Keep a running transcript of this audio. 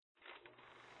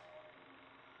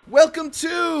Welcome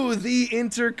to the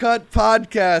Intercut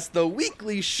Podcast, the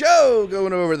weekly show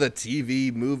going over the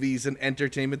TV, movies, and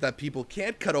entertainment that people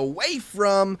can't cut away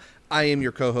from. I am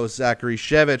your co-host, Zachary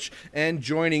Shevich, and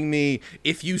joining me,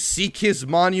 if you seek his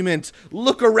monument,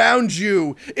 look around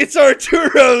you. It's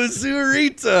Arturo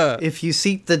Zurita. If you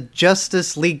seek the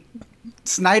Justice League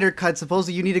Snyder Cut,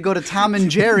 supposedly you need to go to Tom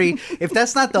and Jerry. If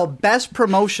that's not the best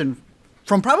promotion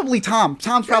from probably Tom.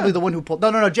 Tom's probably the one who pulled...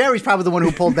 No. Jerry's probably the one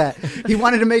who pulled that. He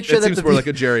wanted to make sure that... That seems more like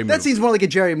a Jerry move. That seems more like a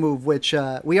Jerry move, which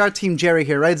we are Team Jerry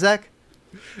here, right, Zach?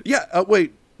 Yeah,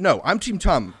 wait. No, I'm Team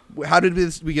Tom. How did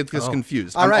we get this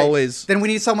confused? All right. Always... Then we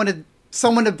need someone to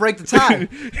break the tie.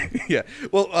 Yeah.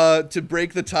 Well, to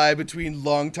break the tie between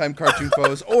longtime cartoon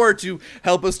foes or to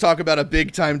help us talk about a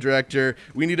big-time director,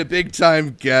 we need a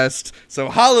big-time guest. So,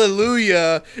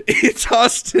 hallelujah, it's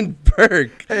Austin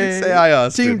Burke. Hey, say hi,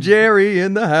 Austin. Team Jerry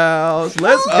in the house.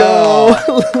 Let's go.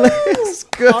 Let's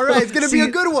go. All right, it's going to be a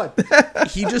good one.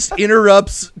 He just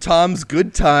interrupts Tom's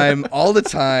good time all the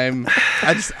time.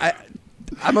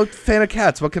 I'm a fan of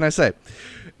cats. What can I say?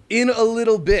 In a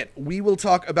little bit, we will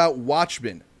talk about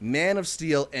Watchmen, Man of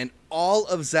Steel, and all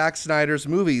of Zack Snyder's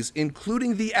movies,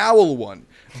 including the Owl one.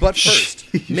 But first,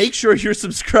 make sure you're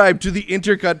subscribed to the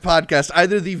Intercut Podcast,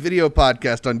 either the video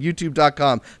podcast on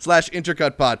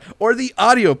youtube.com/intercutpod or the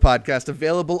audio podcast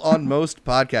available on most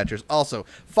podcatchers. Also,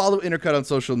 follow Intercut on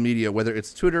social media, whether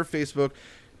it's Twitter, Facebook,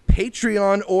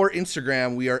 Patreon, or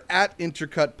Instagram. We are at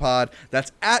Intercut Pod.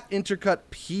 That's at Intercut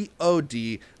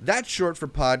POD. That's short for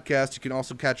podcast. You can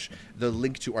also catch the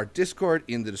link to our Discord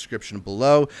in the description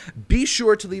below. Be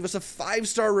sure to leave us a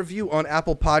 5-star review on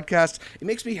Apple Podcasts. It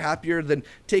makes me happier than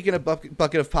taking a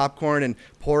bucket of popcorn and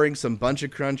pouring some Bunch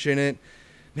of Crunch in it.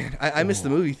 Man, I miss the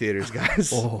movie theaters,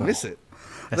 guys. Miss it.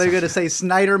 They're going to say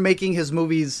Snyder making his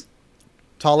movies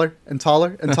taller and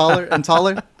taller and taller and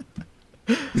taller.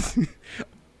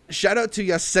 Shout out to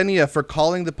Yesenia for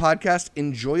calling the podcast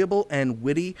enjoyable and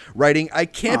witty, writing, "I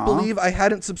can't believe I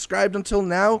hadn't subscribed until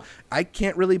now. I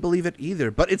can't really believe it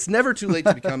either, but it's never too late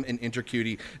to become an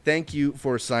intercutie." Thank you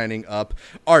for signing up.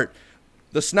 Art,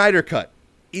 the Snyder Cut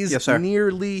is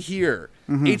nearly here.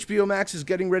 HBO Max is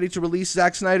getting ready to release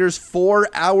Zack Snyder's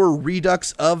 4-hour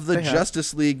redux of the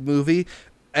Justice League movie.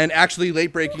 And actually,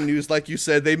 late-breaking news, like you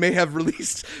said, they may have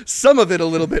released some of it a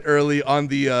little bit early on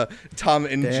the Tom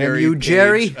and Jerry page.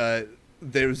 Jerry.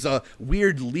 There's a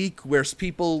weird leak where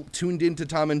people tuned into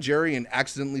Tom and Jerry and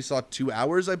accidentally saw 2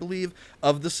 hours, I believe,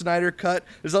 of the Snyder Cut.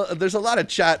 There's a lot of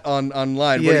chat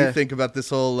online. Yeah. What do you think about this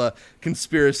whole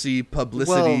conspiracy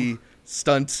publicity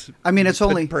stunt? I mean, it's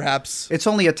only perhaps it's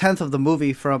only a tenth of the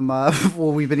movie from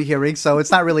what we've been hearing, so it's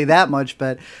not really that much.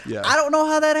 But yeah. I don't know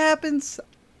how that happens.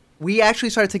 We actually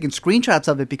started taking screenshots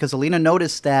of it because Alina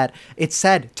noticed that it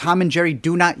said Tom and Jerry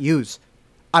do not use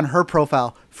on her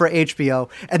profile for HBO.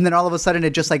 And then all of a sudden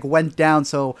it just like went down.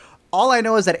 So all I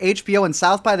know is that HBO and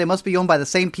South by, they must be owned by the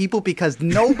same people because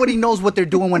nobody knows what they're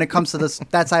doing when it comes to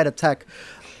that side of tech.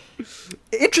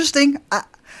 Interesting. I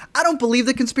don't believe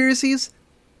the conspiracies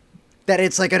that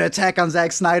it's like an attack on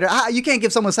Zack Snyder. You can't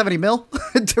give someone $70 million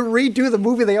to redo the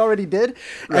movie they already did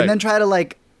and then try to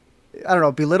like, I don't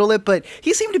know, belittle it, but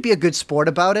he seemed to be a good sport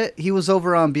about it. He was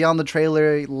over on Beyond the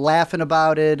Trailer laughing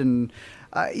about it, and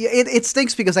it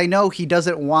stinks because I know he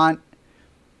doesn't want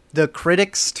the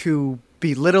critics to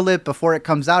belittle it before it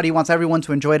comes out. He wants everyone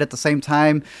to enjoy it at the same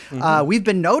time. We've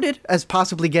been noted as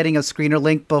possibly getting a screener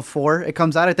link before it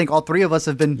comes out. I think all three of us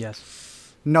have been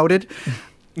noted.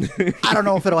 I don't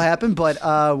know if it'll happen, but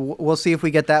we'll see if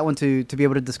we get that one to be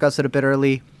able to discuss it a bit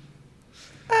early.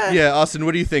 Yeah, Austin,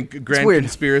 what do you think? Grand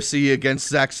conspiracy against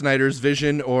Zack Snyder's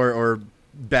vision or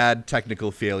bad technical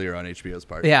failure on HBO's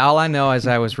part? Yeah, all I know is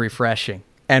I was refreshing.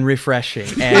 And all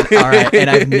right, and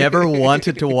I've never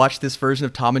wanted to watch this version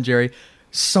of Tom and Jerry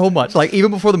so much. Like,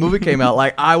 even before the movie came out,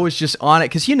 like, I was just on it.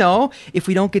 Because, you know, if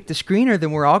we don't get the screener,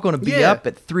 then we're all going to be up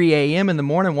at 3 a.m. in the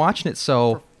morning watching it.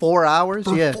 So for 4 hours?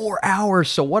 For 4 hours.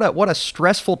 So what a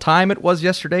stressful time it was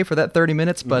yesterday for that 30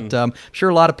 minutes. But I'm sure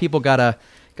a lot of people got a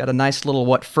nice little,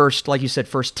 first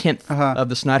tenth of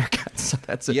the Snyder Cut. So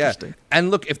that's interesting. Yeah.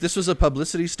 And look, if this was a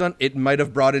publicity stunt, it might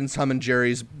have brought in Tom and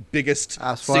Jerry's biggest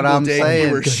single-day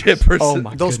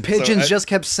viewership. Those pigeons just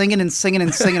kept singing and singing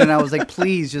and singing, and I was like,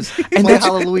 please, just play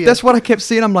Hallelujah. That's what I kept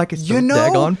seeing. I'm like, it's those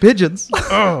daggone pigeons.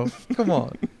 Oh, come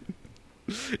on.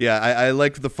 Yeah, I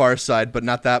like The Far Side, but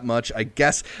not that much. I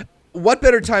guess What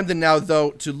better time than now,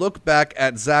 though, to look back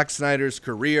at Zack Snyder's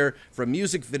career, from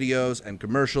music videos and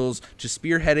commercials to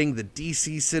spearheading the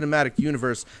DC cinematic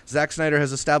universe. Zack Snyder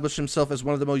has established himself as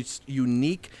one of the most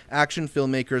unique action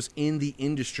filmmakers in the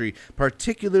industry,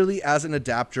 particularly as an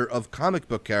adapter of comic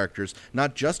book characters,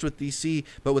 not just with DC,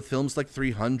 but with films like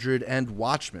 300 and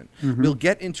Watchmen. We'll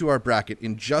get into our bracket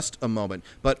in just a moment,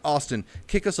 but Austin,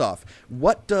 kick us off.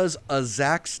 What does a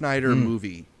Zack Snyder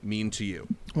movie mean to you?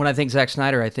 When I think Zack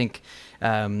Snyder, I think,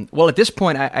 well, at this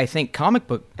point, I think comic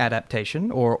book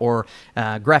adaptation or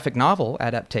graphic novel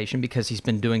adaptation, because he's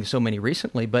been doing so many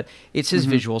recently, but it's his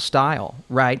visual style,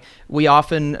 right? We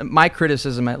often, my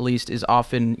criticism at least, is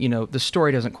often, you know, the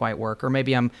story doesn't quite work, or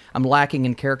maybe I'm lacking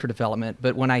in character development,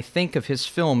 but when I think of his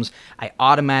films, I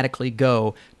automatically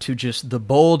go to just the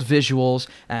bold visuals,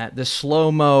 the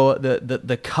slow-mo,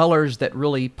 the colors that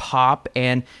really pop,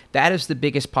 and that is the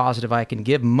biggest positive I can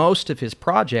give. Most of his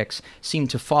projects seem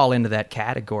to fall into that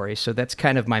category, so that's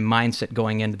kind of my mindset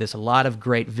going into this. A lot of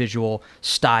great visual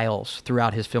styles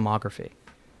throughout his filmography.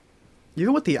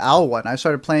 Even with the Owl one, I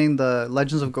started playing the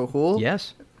Legends of Ga'Hoole.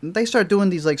 Yes. They started doing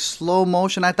these like slow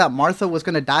motion. I thought Martha was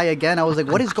going to die again. I was like,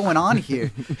 what is going on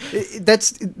here?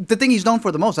 That's the thing he's known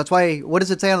for the most. That's why, what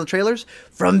does it say on the trailers?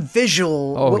 From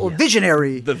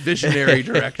visionary. The visionary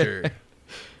director.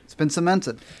 It's been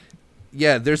cemented.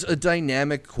 Yeah, there's a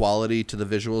dynamic quality to the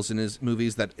visuals in his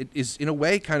movies that it is, in a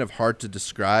way, kind of hard to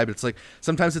describe. It's like,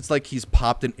 sometimes it's like he's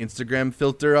popped an Instagram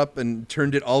filter up and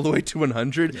turned it all the way to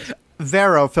 100.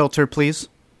 Vero filter, please.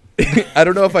 I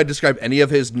don't know if I describe any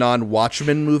of his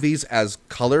non-Watchmen movies as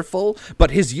colorful, but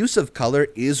his use of color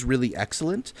is really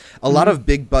excellent. A lot of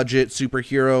big-budget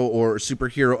superhero or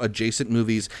superhero-adjacent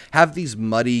movies have these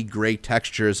muddy gray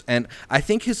textures, and I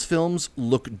think his films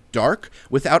look dark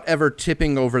without ever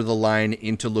tipping over the line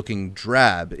into looking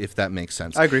drab, if that makes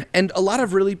sense. I agree. And a lot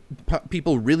of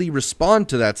people really respond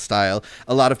to that style.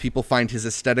 A lot of people find his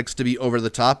aesthetics to be over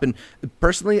the top, and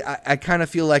personally, I kind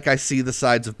of feel like I see the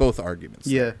sides of both arguments.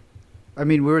 Yeah. I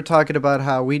mean, we were talking about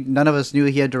how none of us knew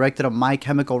he had directed a My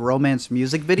Chemical Romance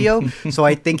music video. So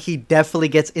I think he definitely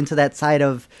gets into that side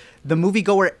of the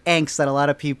moviegoer angst that a lot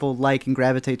of people like and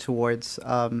gravitate towards.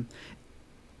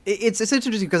 It's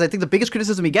interesting because I think the biggest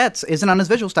criticism he gets isn't on his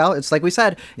visual style. It's like we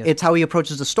said, It's how he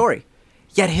approaches the story.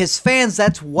 Yet his fans,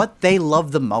 that's what they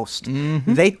love the most.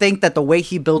 They think that the way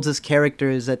he builds his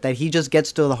characters, that he just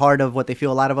gets to the heart of what they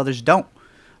feel a lot of others don't.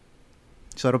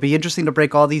 So it'll be interesting to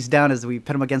break all these down as we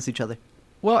pit them against each other.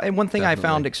 Well, and one thing Definitely. I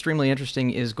found extremely interesting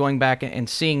is going back and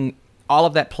seeing all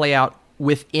of that play out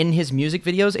within his music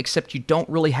videos, except you don't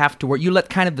really have to work. You let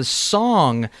kind of the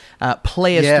song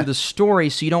play us through the story,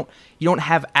 so you don't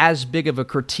have as big of a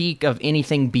critique of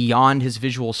anything beyond his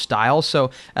visual style.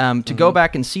 So to go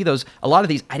back and see those, a lot of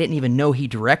these I didn't even know he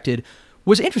directed,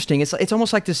 was interesting. It's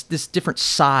almost like this different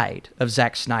side of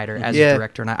Zack Snyder as a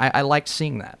director, and I liked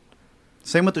seeing that.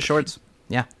 Same with the shorts.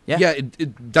 Yeah.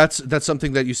 That's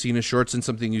something that you see in his shorts and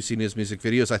something you see in his music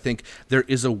videos. I think there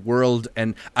is a world,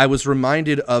 and I was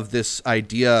reminded of this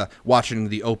idea watching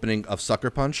the opening of Sucker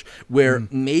Punch, where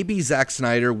maybe Zack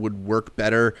Snyder would work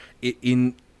better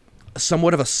in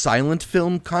somewhat of a silent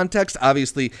film context.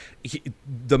 Obviously,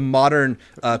 the modern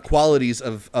qualities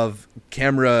of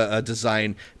camera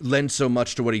design lend so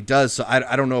much to what he does, so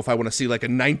I don't know if I want to see like a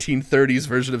 1930s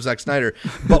version of Zack Snyder,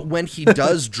 but when he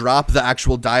does drop the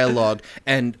actual dialogue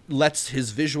and lets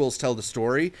his visuals tell the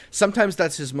story, sometimes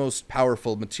that's his most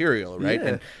powerful material,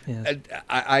 right? And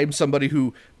I'm somebody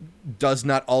who does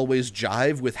not always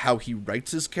jive with how he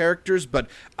writes his characters, but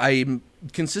I'm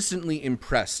consistently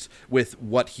impressed with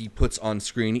what he puts on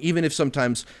screen, even if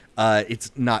sometimes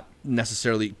it's not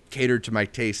necessarily catered to my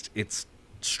taste. It's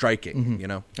striking, you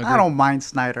know? I don't mind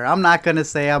Snyder. I'm not going to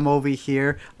say I'm over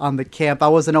here on the camp. I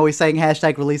wasn't always saying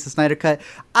 #release the Snyder Cut.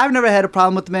 I've never had a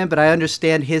problem with the man, but I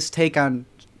understand his take on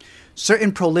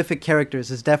certain prolific characters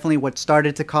is definitely what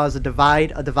started to cause a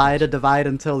divide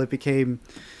until it became,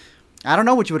 I don't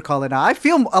know what you would call it now. I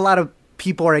feel a lot of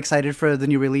people are excited for the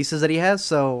new releases that he has,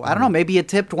 so I don't know, maybe it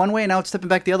tipped one way and now it's tipping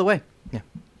back the other way. Yeah.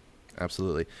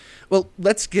 Absolutely. Well,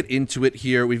 let's get into it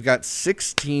here. We've got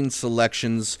 16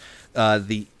 selections,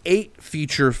 the 8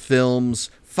 feature films,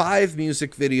 5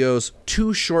 music videos,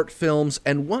 2 short films,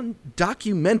 and 1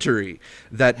 documentary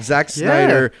that Zack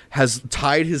Snyder has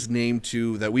tied his name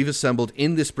to, that we've assembled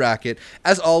in this bracket.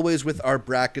 As always with our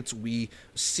brackets, we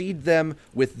seed them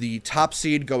with the top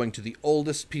seed going to the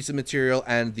oldest piece of material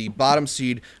and the bottom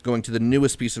seed going to the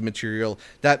newest piece of material.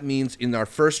 That means in our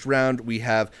first round, we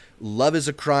have Love is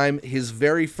a Crime, his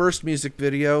very first music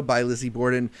video by Lizzie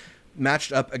Borden,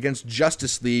 matched up against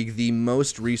Justice League, the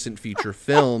most recent feature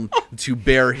film to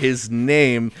bear his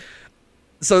name.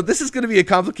 So this is going to be a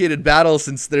complicated battle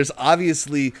since there's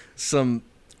obviously some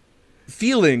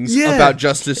feelings about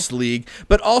Justice League,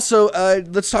 but also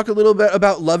let's talk a little bit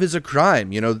about Love is a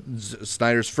Crime. You know,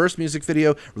 Snyder's first music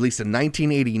video released in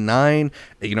 1989.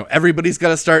 You know, everybody's got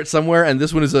to start somewhere, and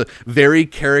this one is a very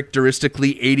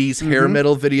characteristically 80s hair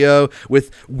metal video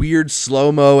with weird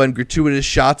slow-mo and gratuitous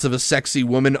shots of a sexy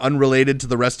woman unrelated to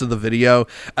the rest of the video.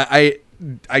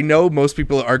 I know most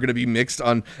people are going to be mixed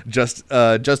on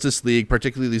Justice League,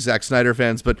 particularly Zack Snyder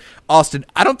fans, but Austin,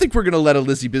 I don't think we're going to let a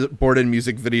Lizzie Borden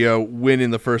music video win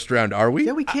in the first round, are we?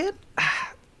 Yeah, we can.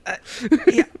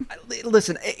 Yeah,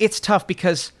 listen, it's tough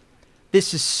because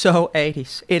this is so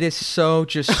 80s. It is so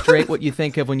just straight what you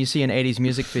think of when you see an 80s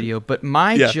music video, but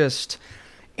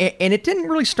and it didn't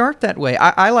really start that way.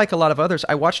 I like a lot of others.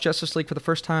 I watched Justice League for the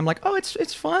first time, like, oh,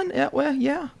 it's fun. Yeah, well,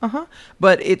 yeah,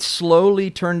 But it slowly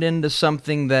turned into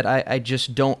something that I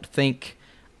just don't think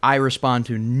I respond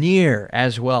to near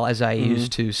as well as I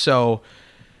used to. So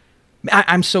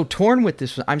I'm so torn with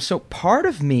this. Part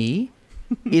of me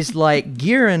is like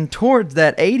gearing towards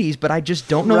that 80s, but I just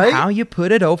don't know how you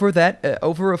put it over that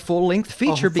over a full length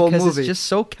feature because movie. It's just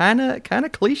so kind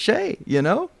of cliche, you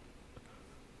know?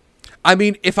 I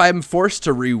mean, if I'm forced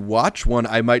to rewatch one,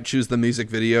 I might choose the music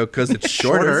video because it's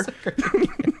shorter.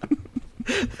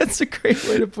 That's a great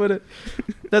way to put it.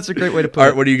 All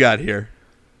right, what do you got here?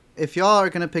 If y'all are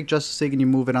going to pick Justice League and you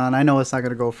move it on, I know it's not going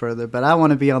to go further, but I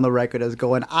want to be on the record as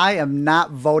going, I am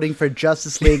not voting for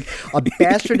Justice League, a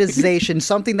bastardization,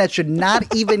 something that should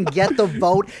not even get the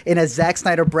vote in a Zack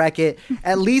Snyder bracket.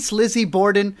 At least Lizzie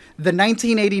Borden, the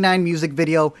 1989 music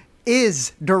video,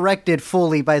 is directed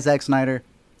fully by Zack Snyder.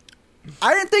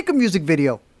 I didn't think a music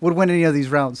video would win any of these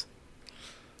rounds.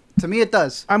 To me, it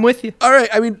does. I'm with you. All right,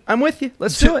 I mean, I'm with you.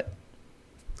 Let's do it.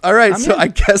 All right, I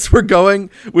guess we're going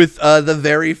with the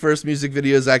very first music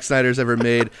video Zack Snyder's ever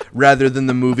made rather than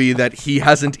the movie that he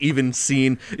hasn't even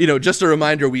seen. You know, just a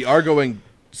reminder, we are going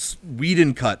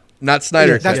Whedon cut, not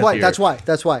Snyder cut. That's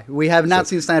why. We have not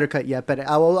seen Snyder cut yet, but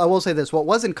I will say this. What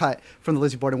wasn't cut from the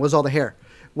Lizzie Borden was all the hair.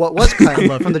 What was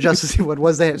cut from the Justice League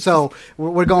was the hair. So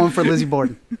we're going for Lizzie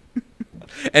Borden.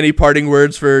 Any parting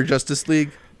words for Justice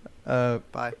League?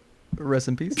 Bye. Rest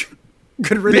in peace.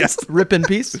 Good riddance. Yeah. Rip in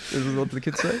peace. Is what the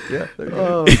kids say. Yeah. There you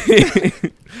go.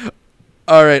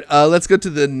 All right. Let's go to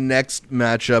the next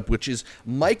matchup, which is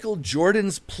Michael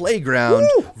Jordan's Playground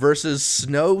versus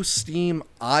Snow, Steam,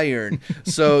 Iron.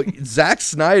 So Zack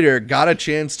Snyder got a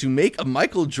chance to make a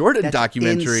Michael Jordan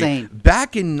documentary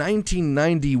back in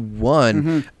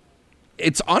 1991.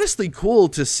 It's honestly cool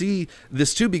to see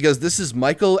this too, because this is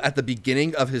Michael at the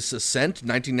beginning of his ascent.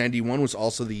 1991 was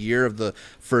also the year of the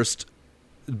first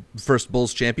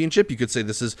Bulls championship. You could say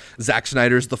this is Zack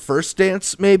Snyder's The First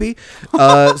Dance, maybe.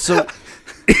 So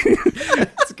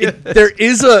there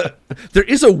is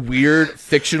a weird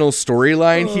fictional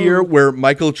storyline here where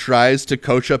Michael tries to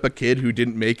coach up a kid who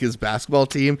didn't make his basketball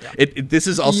team. This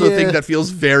is also a thing that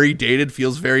feels very dated,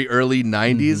 feels very early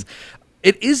 90s.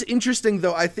 It is interesting,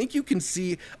 though. I think you can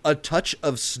see a touch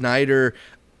of Snyder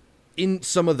in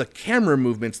some of the camera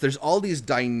movements. There's all these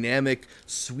dynamic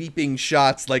sweeping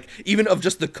shots, like even of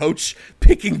just the coach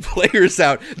picking players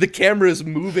out. The camera is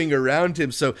moving around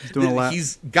him. So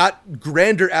he's got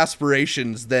grander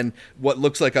aspirations than what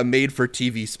looks like a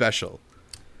made-for-TV special.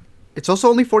 It's also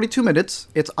only 42 minutes.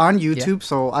 It's on YouTube,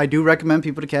 so I do recommend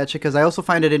people to catch it because I also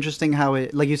find it interesting how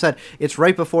it, like you said, it's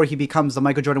right before he becomes the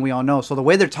Michael Jordan we all know. So the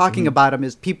way they're talking about him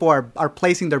is people are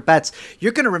placing their bets.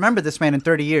 You're going to remember this man in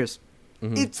 30 years.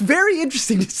 It's very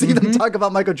interesting to see them talk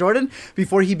about Michael Jordan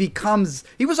before he becomes...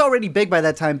 He was already big by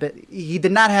that time, but he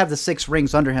did not have the 6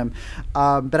 rings under him.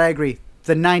 But I agree.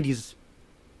 The 90s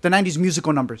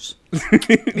musical numbers.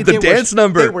 The dance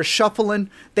number. They were shuffling.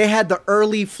 They had the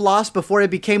early floss before it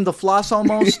became the floss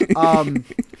almost. I'm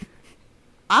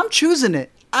choosing it.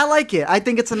 I like it. I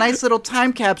think it's a nice little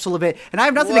time capsule of it. And I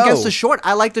have nothing against the short.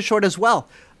 I like the short as well.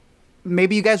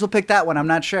 Maybe you guys will pick that one. I'm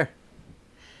not sure.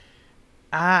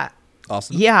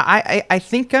 Awesome. Yeah, I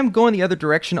think I'm going the other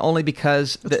direction only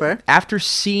because after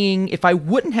seeing, if I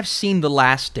wouldn't have seen The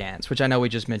Last Dance, which I know we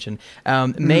just mentioned,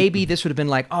 maybe this would have been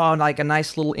like a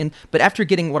nice little but after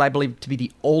getting what I believe to be the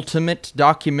ultimate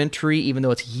documentary, even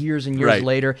though it's years and years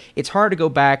later, it's hard to go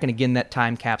back and again, that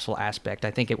time capsule aspect.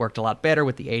 I think it worked a lot better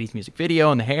with the 80s music video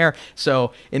and the hair.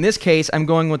 So in this case, I'm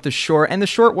going with the short, and the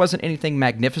short wasn't anything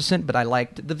magnificent, but I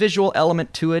liked the visual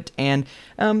element to it, and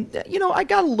I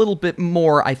got a little bit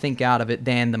more, I think, out of it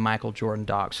than the Michael Jordan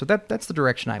dog. So that's the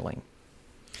direction I lean.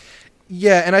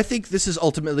 Yeah, and I think this is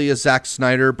ultimately a Zack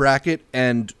Snyder bracket,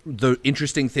 and the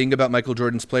interesting thing about Michael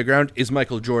Jordan's Playground is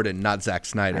Michael Jordan, not Zack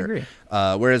Snyder. I agree.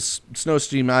 Whereas Snow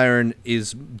Steam Iron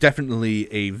is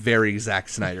definitely a very Zack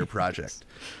Snyder project.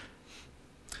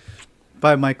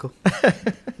 Bye, Michael.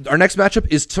 Our next matchup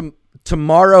is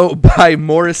Tomorrow by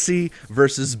Morrissey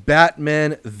versus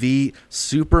Batman v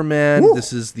Superman. Woo.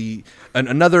 This is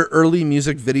another early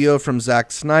music video from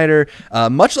Zack Snyder.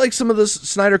 Much like some of the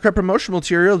Snyder Cut promotional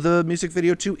material, the music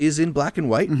video too is in black and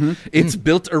white. It's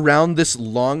built around this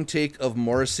long take of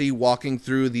Morrissey walking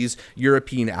through these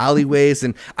European alleyways,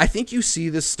 and I think you see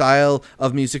this style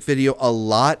of music video a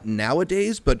lot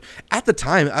nowadays, but at the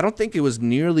time I don't think it was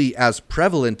nearly as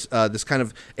prevalent, this kind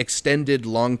of extended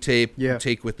long take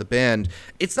with the band.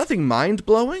 It's nothing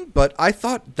mind-blowing, but I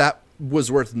thought that was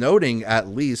worth noting at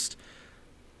least.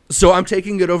 So I'm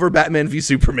taking it over Batman v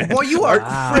Superman. Boy, you are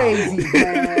crazy,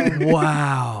 man.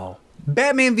 Wow.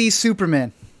 Batman v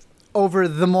Superman over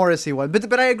the Morrissey one.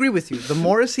 But I agree with you. The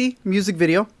Morrissey music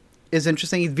video is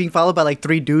interesting. He's being followed by like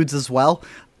 3 dudes as well.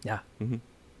 Yeah.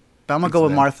 But I'm going to go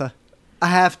with Martha. I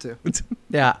have to.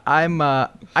 Yeah,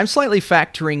 I'm slightly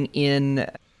factoring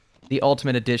in the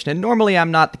Ultimate Edition. And normally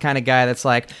I'm not the kind of guy that's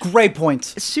like... Great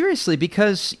points. Seriously,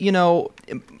 because, you know,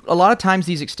 a lot of times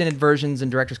these extended versions and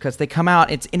director's cuts, they come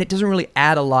out, and it doesn't really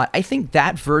add a lot. I think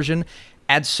that version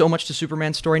adds so much to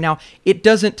Superman's story. Now, it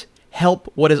doesn't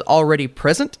help what is already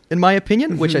present, in my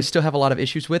opinion, which I still have a lot of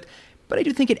issues with. But I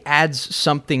do think it adds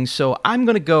something, so I'm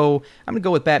gonna go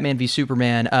with Batman v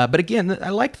Superman. But again,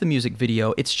 I liked the music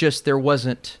video. It's just there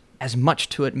wasn't as much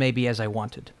to it maybe as I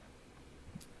wanted.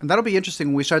 And that'll be interesting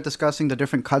when we start discussing the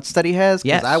different cuts that he has.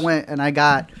 Yes. Because I went and I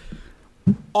got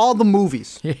all the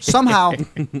movies. Somehow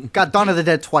got Dawn of the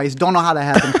Dead twice. Don't know how that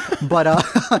happened. But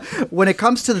when it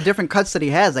comes to the different cuts that he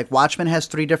has, like Watchmen has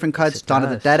 3 different cuts. Dawn of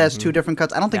the Dead has 2 different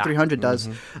cuts. I don't think 300 does.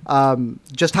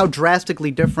 Just how drastically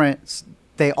different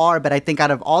they are. But I think out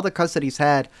of all the cuts that he's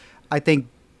had, I think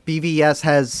BVS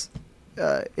has,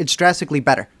 it's drastically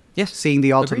better. Yes. Seeing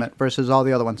the Ultimate versus all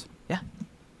the other ones. Yeah.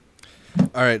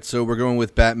 All right, so we're going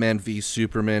with Batman v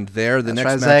Superman there. The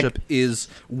That's next right, matchup is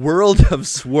World of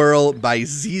Swirl by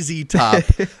ZZ Top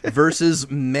versus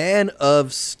Man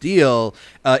of Steel.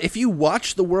 If you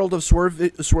watch the World of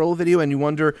Swirl video and you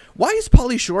wonder, why is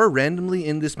Pauly Shore randomly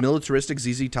in this militaristic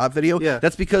ZZ Top video? Yeah.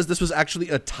 That's because this was actually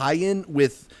a tie-in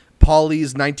with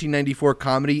Pauly's 1994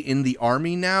 comedy In the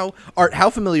Army Now. Art, how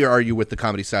familiar are you with the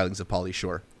comedy stylings of Pauly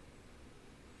Shore?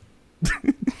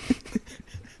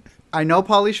 I know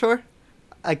Pauly Shore.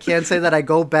 I can't say that I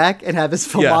go back and have his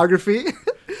filmography.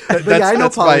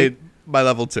 That's my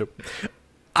level too.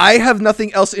 I have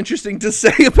nothing else interesting to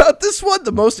say about this one.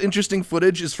 The most interesting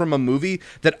footage is from a movie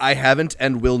that I haven't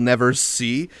and will never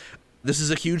see. This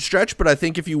is a huge stretch, but I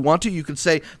think if you want to, you could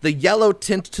say the yellow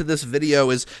tint to this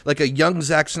video is like a young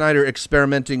Zack Snyder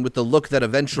experimenting with the look that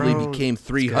eventually became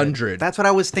 300. That's what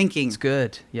I was thinking. It's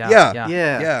good.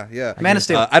 Yeah. Man of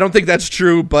Steel. I don't think that's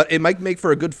true, but it might make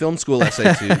for a good film school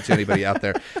essay to anybody out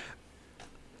there.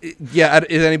 Yeah,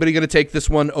 is anybody going to take this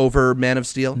one over Man of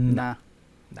Steel? Nah.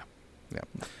 No. Yeah.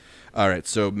 All right,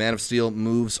 so Man of Steel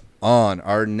moves on.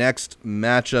 Our next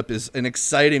matchup is an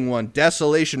exciting one.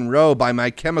 Desolation Row by My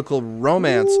Chemical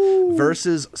Romance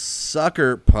versus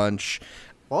Sucker Punch.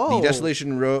 Whoa. The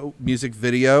Desolation Row music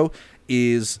video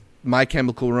is My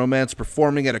Chemical Romance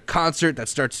performing at a concert that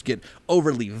starts to get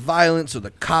overly violent, so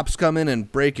the cops come in and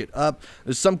break it up.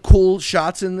 There's some cool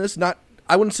shots in this,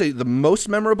 I wouldn't say the most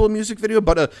memorable music video,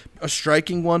 but a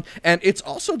striking one. And it's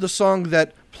also the song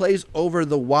that plays over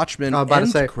the Watchmen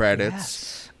end credits.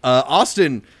 Yes.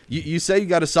 Austin, you say you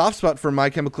got a soft spot for My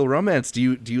Chemical Romance. Do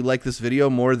you like this video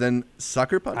more than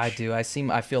Sucker Punch? I do. I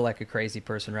feel like a crazy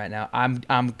person right now.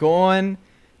 I'm going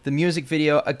the music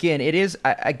video again. It is,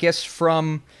 I guess,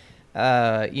 from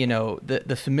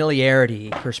the familiarity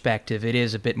perspective, it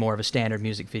is a bit more of a standard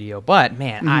music video. But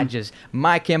man,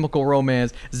 My Chemical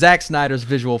Romance, Zack Snyder's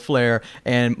visual flair,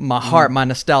 and my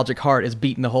nostalgic heart is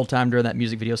beating the whole time during that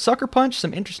music video. Sucker Punch,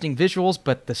 some interesting visuals,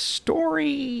 but the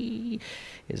story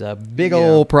is a big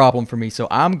old problem for me. So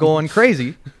I'm going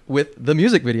crazy with the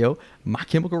music video, My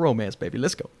Chemical Romance, baby.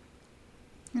 Let's go.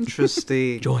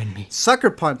 Interesting. Join me. Sucker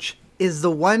Punch is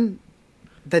the one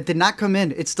that did not come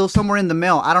in. It's still somewhere in the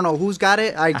mail. I don't know who's got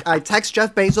it. I text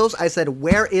Jeff Bezos. I said,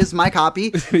 where is my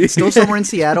copy? It's still somewhere in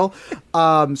Seattle.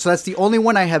 So that's the only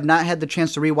one I have not had the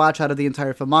chance to rewatch out of the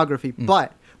entire filmography.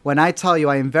 But when I tell you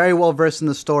I am very well versed in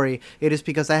the story, it is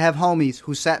because I have homies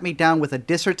who sat me down with a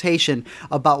dissertation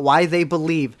about why they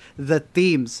believe the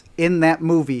themes in that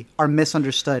movie are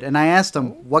misunderstood. And I asked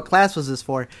them, what class was this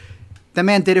for? The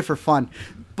man did it for fun.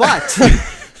 But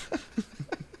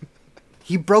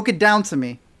he broke it down to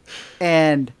me,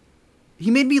 and he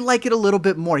made me like it a little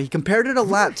bit more. He compared it a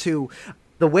lot to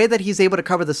the way that he's able to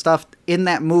cover the stuff in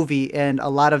that movie and a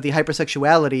lot of the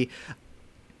hypersexuality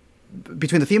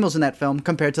between the females in that film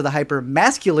compared to the hyper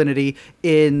masculinity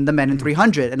in The Men in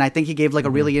 300. And I think he gave like a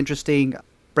really interesting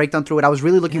breakdown through it. I was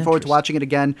really looking forward to watching it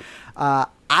again.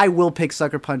 I will pick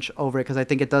Sucker Punch over it because I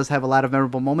think it does have a lot of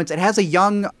memorable moments. It has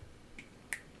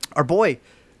our boy,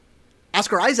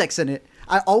 Oscar Isaac's in it.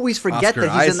 I always forget Oscar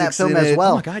that he's in that Isaac's film in as it.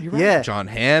 well. Oh my God, you're right. Yeah. John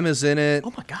Hamm is in it.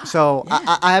 Oh my God. So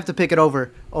I have to pick it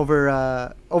over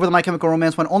the My Chemical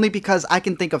Romance one, only because I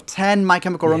can think of 10 My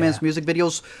Chemical Romance music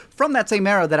videos from that same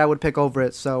era that I would pick over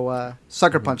it. So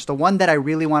Sucker Punch, the one that I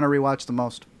really want to rewatch the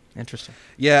most. Interesting.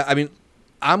 Yeah, I mean,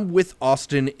 I'm with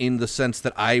Austin in the sense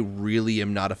that I really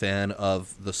am not a fan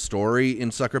of the story in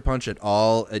Sucker Punch at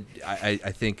all. I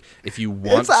think if you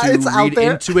want to read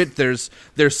into it, there's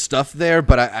stuff there,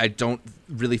 but I don't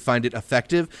really find it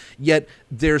effective. Yet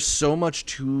there's so much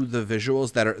to the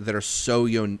visuals that are so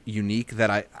unique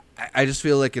that I just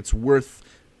feel like it's worth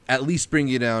at least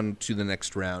bringing it down to the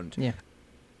next round. Yeah,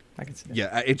 I can see that.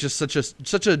 Yeah, it's just such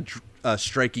a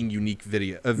striking, unique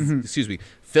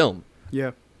film.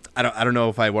 Yeah. I don't know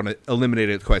if I want to eliminate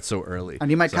it quite so early. I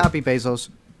need my copy, Bezos.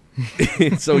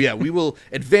 So yeah, we will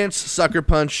advance Sucker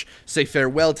Punch, say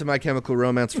farewell to My Chemical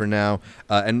Romance for now,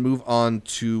 and move on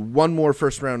to one more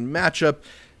first round matchup: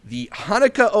 the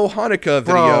Hanukkah Oh Hanukkah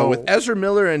video with Ezra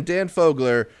Miller and Dan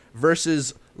Fogler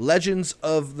versus Legend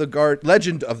of the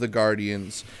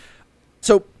Guardians.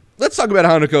 So let's talk about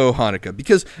Hanukkah Oh Hanukkah,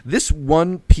 because this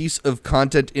one piece of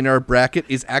content in our bracket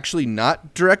is actually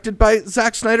not directed by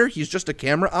Zack Snyder. He's just a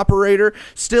camera operator.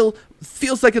 Still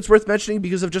feels like it's worth mentioning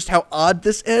because of just how odd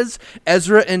this is.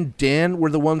 Ezra and Dan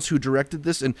were the ones who directed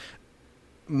this, and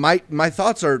my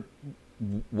thoughts are,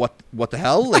 what the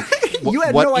hell? Like, you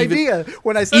had no idea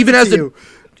when I said it to you.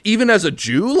 Even as a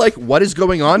Jew, like, what is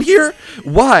going on here?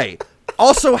 Why?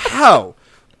 Also, how?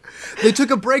 They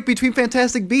took a break between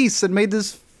Fantastic Beasts and made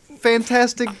this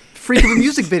fantastic freak of a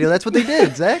music video. That's what they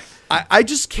did, Zach. I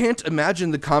just can't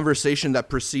imagine the conversation that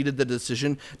preceded the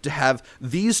decision to have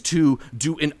these two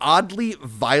do an oddly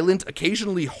violent,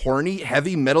 occasionally horny,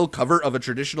 heavy metal cover of a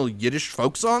traditional Yiddish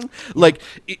folk song, like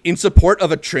in support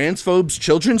of a transphobe's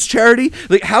children's charity.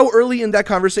 Like, how early in that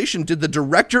conversation did the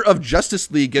director of Justice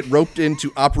League get roped in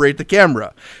to operate the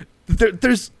camera?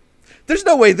 There's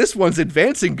no way this one's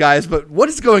advancing, guys, but what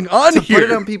is going on here? Put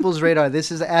it on people's radar.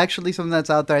 This is actually something that's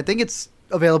out there. I think it's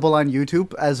available on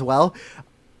YouTube as well.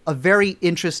 A very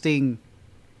interesting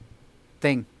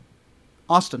thing.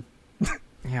 Austin.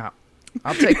 Yeah.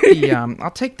 I'll take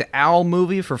the Owl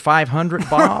movie for 500,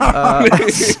 Bob.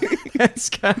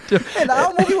 It's kind of, and the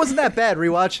Owl movie wasn't that bad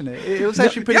rewatching it. It was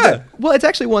actually pretty good. Well, it's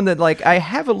actually one that like I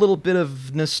have a little bit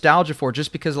of nostalgia for,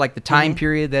 just because like the time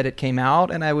period that it came out,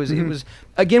 and it was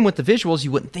again with the visuals, you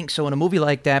wouldn't think so in a movie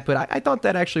like that, but I thought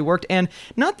that actually worked. And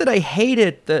not that I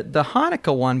hated the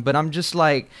Hanukkah one, but I'm just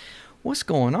like, what's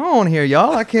going on here,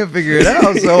 y'all? I can't figure it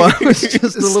out. So I was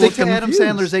just a little confused. Adam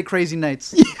Sandler's 8 Crazy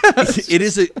Nights. Yes.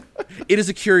 It is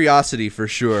a curiosity for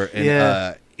sure.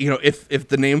 And if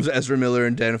the names Ezra Miller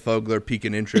and Dan Fogler pique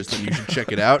an interest, then you should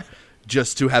check it out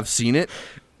just to have seen it.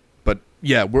 But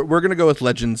yeah, we're gonna go with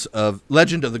Legend of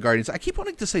the Guardians. I keep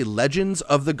wanting to say Legends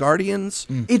of the Guardians.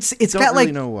 It's Don't got really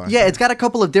like know why. Yeah, it's got a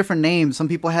couple of different names. Some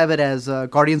people have it as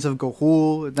Guardians of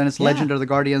Ga'Hoole, then it's Legend of the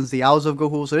Guardians, the Owls of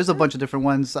Ga'Hoole. So there's a bunch of different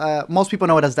ones. Most people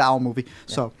know it as the Owl movie.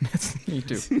 Yeah. So you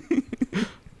do.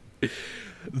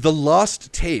 The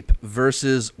Lost Tape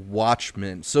versus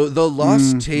Watchmen. So The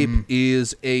Lost Tape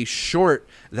is a short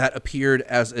that appeared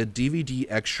as a DVD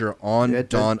extra on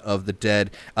Dawn of the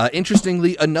Dead.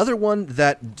 Interestingly, another one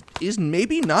that is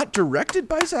maybe not directed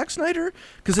by Zack Snyder,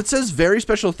 because it says very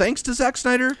special thanks to Zack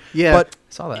Snyder. Yeah, but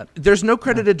saw that. There's no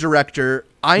credited director.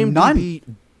 IMDb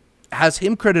has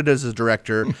him credited as a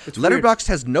director. Letterboxd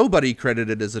has nobody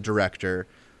credited as a director.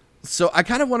 So I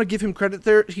kind of want to give him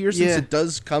credit here since it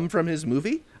does come from his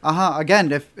movie.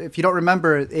 Again, if you don't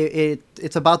remember,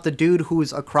 it's about the dude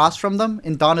who's across from them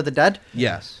in Dawn of the Dead.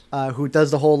 Yes. Who does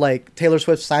the whole like Taylor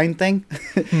Swift sign thing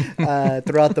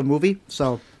throughout the movie.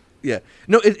 So. Yeah.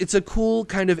 No, it's a cool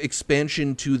kind of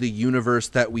expansion to the universe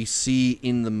that we see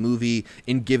in the movie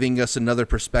in giving us another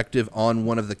perspective on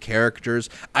one of the characters.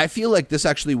 I feel like this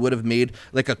actually would have made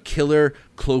like a killer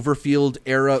Cloverfield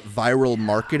era viral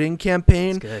marketing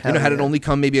campaign. Had it only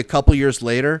come maybe a couple years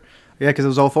later. Yeah, because it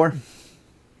was 2004.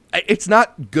 It's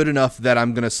not good enough that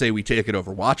I'm going to say we take it over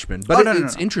Watchmen, but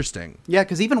it's interesting. Yeah,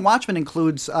 because even Watchmen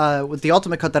includes, with the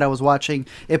Ultimate Cut that I was watching,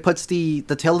 it puts the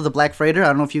Tale of the Black Freighter. I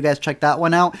don't know if you guys checked that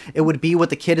one out. It would be what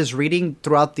the kid is reading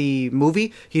throughout the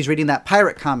movie. He's reading that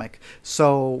pirate comic.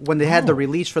 So when they had the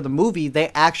release for the movie, they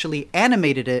actually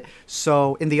animated it.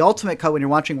 So in the Ultimate Cut, when you're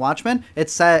watching Watchmen,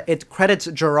 it credits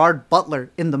Gerard Butler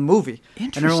in the movie.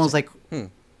 And everyone's like,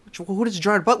 who does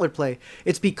Gerard Butler play?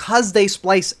 It's because they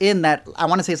splice in that, I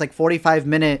want to say it's like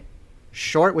 45-minute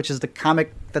short, which is the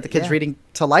comic that the kid's reading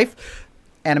to life,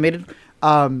 animated.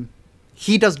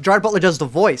 Gerard Butler does the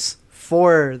voice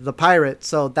for the pirate.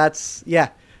 So that's,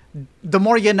 the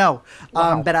more you know.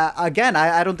 Wow. But I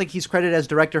don't think he's credited as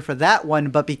director for that one,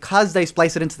 but because they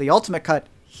splice it into the Ultimate Cut,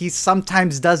 he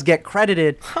sometimes does get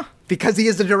credited because he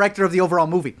is the director of the overall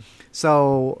movie.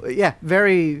 So,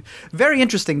 very, very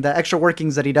interesting, the extra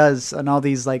workings that he does and all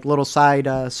these like little side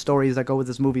stories that go with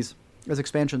his movies as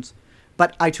expansions.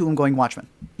 But I, too, am going Watchmen.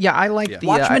 Yeah, I like the...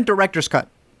 Watchmen director's cut.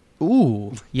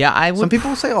 Ooh. Yeah, I would... Some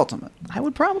people say Ultimate. I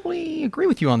would probably agree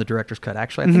with you on the director's cut,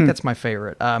 actually. I think that's my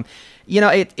favorite.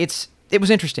 It was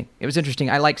interesting. It was interesting.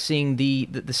 I like seeing the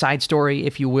side story,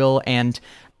 if you will, and...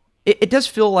 It does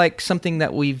feel like something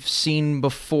that we've seen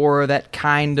before, that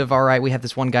kind of, all right, we have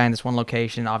this one guy in this one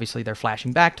location, obviously they're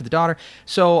flashing back to the daughter.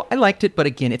 So I liked it, but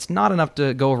again, it's not enough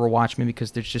to go over Watchmen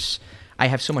because I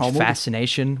have so much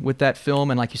fascination with that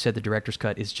film, and like you said, the director's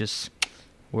cut is just,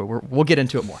 we'll get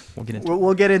into it more.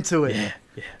 We'll get into it.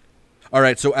 Yeah. All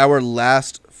right, so our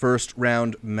last first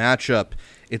round matchup.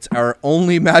 It's our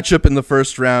only matchup in the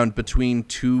first round between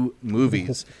two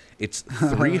movies. It's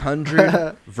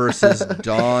 300 versus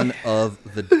Dawn of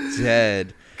the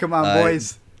Dead. Come on,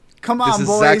 boys. This is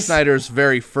Zack Snyder's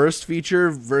very first feature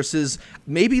versus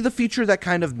maybe the feature that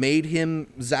kind of made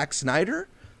him Zack Snyder.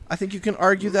 I think you can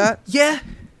argue that. Yeah.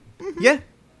 Yeah.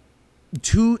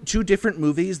 Two different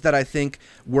movies that I think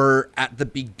were at the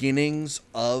beginnings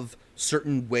of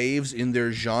certain waves in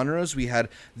their genres. We had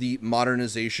the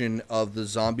modernization of the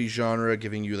zombie genre,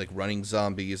 giving you like running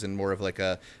zombies and more of like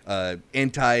a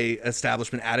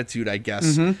anti-establishment attitude, I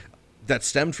guess, that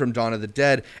stemmed from Dawn of the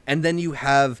Dead. And then you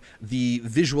have the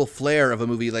visual flair of a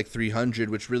movie like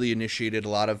 300, which really initiated a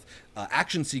lot of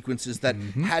action sequences that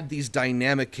had these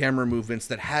dynamic camera movements,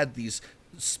 that had these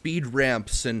speed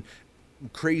ramps and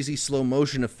crazy slow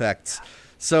motion effects.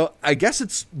 So I guess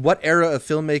it's what era of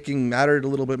filmmaking mattered a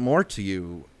little bit more to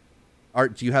you.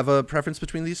 Art, do you have a preference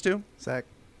between these two? Zach,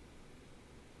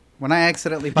 when I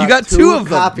accidentally bought two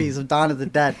copies of Dawn of the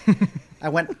Dead, I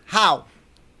went, how?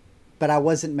 But I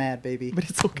wasn't mad, baby. But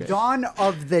it's okay. Dawn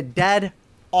of the Dead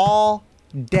all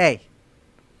day.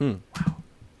 Wow.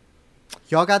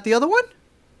 Y'all got the other one?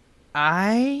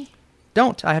 I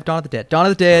don't. I have Dawn of the Dead. Dawn of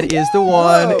the Dead is the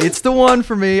one. Whoa. It's the one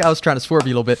for me. I was trying to swerve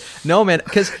you a little bit. No, man,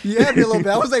 because you had me a little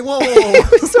bit. I was like, whoa.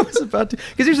 I was about to.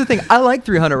 Because here's the thing. I like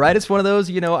 300. Right? It's one of those.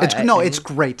 It's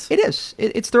great. It is.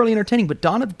 It's thoroughly entertaining. But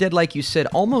Dawn of the Dead, like you said,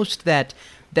 almost that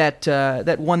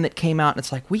one that came out, and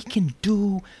it's like we can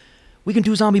do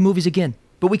zombie movies again,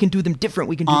 but we can do them different.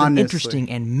 We can do them interesting.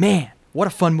 And man, what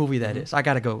a fun movie that is. I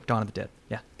gotta go. Dawn of the Dead.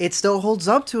 Yeah. It still holds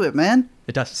up to it, man.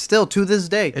 It does. Still to this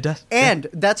day. It does. And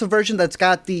that's a version that's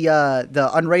got the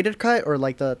unrated cut, or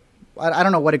like I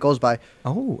don't know what it goes by.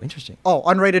 Oh, interesting. Oh,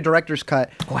 unrated director's cut.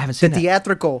 Oh, I haven't seen the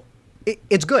theatrical.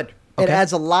 It's good. Okay. It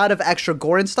adds a lot of extra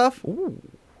gore and stuff. Ooh.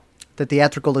 The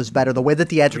theatrical is better. The way the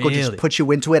theatrical just puts you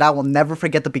into it. I will never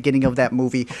forget the beginning of that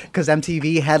movie because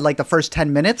MTV had like the first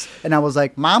 10 minutes, and I was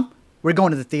like, Mom, we're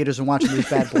going to the theaters and watching this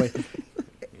bad boy.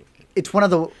 It's one of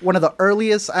the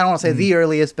earliest, I don't want to say the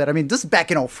earliest, but I mean, this is back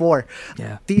in 2004.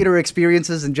 Yeah. Theater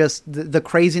experiences and just the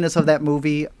craziness of that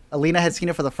movie. Alina had seen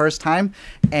it for the first time,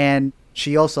 and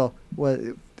she also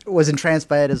was entranced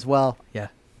by it as well. Yeah.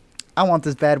 I want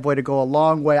this bad boy to go a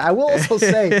long way. I will also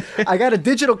say I got a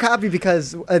digital copy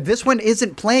because this one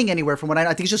isn't playing anywhere from what I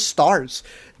think it's just Stars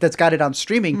that's got it on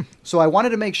streaming. So I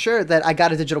wanted to make sure that I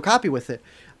got a digital copy with it.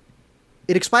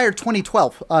 It expired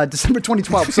 2012, December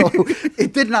 2012, so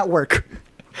it did not work.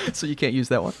 So you can't use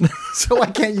that one. So I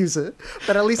can't use it.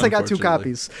 But at least I got 2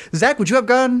 copies. Zach, would you have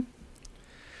gone?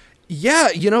 Yeah,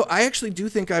 I actually do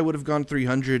think I would have gone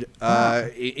 300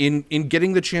 in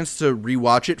getting the chance to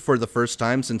rewatch it for the first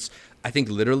time since, I think,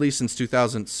 literally since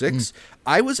 2006.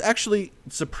 I was actually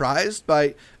surprised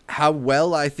by how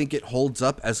well I think it holds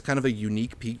up as kind of a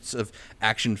unique piece of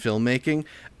action filmmaking.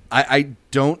 I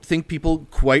don't think people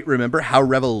quite remember how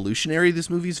revolutionary this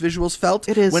movie's visuals felt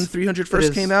when 300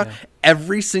 first came out. Yeah.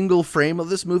 Every single frame of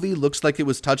this movie looks like it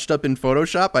was touched up in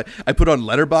Photoshop. I put on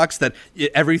Letterboxd that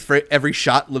every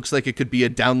shot looks like it could be a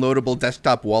downloadable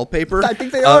desktop wallpaper. I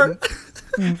think they are.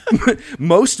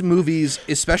 Most movies,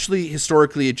 especially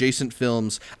historically adjacent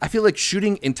films, I feel like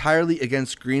shooting entirely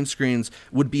against green screens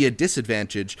would be a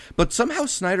disadvantage, but somehow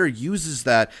Snyder uses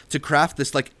that to craft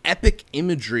this like epic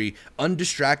imagery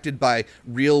undistracted by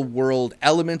real world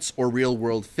elements or real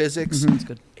world physics. That's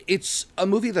good. It's a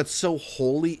movie that's so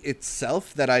wholly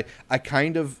itself that I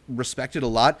kind of respect it a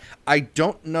lot. I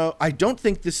don't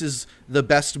think this is the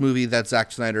best movie that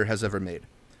Zack Snyder has ever made.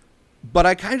 But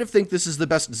I kind of think this is the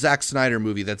best Zack Snyder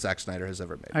movie that Zack Snyder has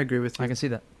ever made. I agree with you. I can see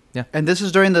that. Yeah. And this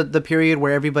is during the period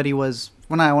where everybody was,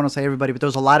 well, I want to say everybody, but there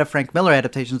was a lot of Frank Miller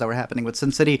adaptations that were happening, with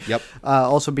Sin City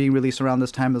also being released around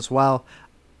this time as well.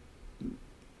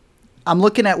 I'm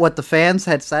looking at what the fans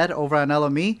had said over on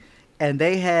LME, and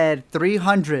they had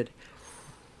 300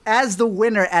 as the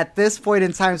winner at this point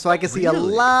in time, so I can see a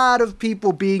lot of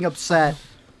people being upset.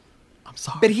 I'm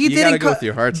sorry. But he didn't go with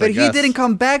your hearts, But he didn't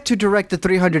come back to direct the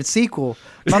 300 sequel.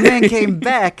 My man came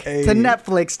back to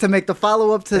Netflix to make the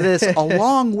follow-up to this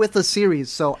along with a series.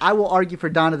 So I will argue for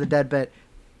Dawn of the Dead, but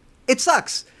it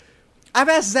sucks. I've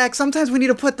asked Zach, sometimes we need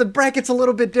to put the brackets a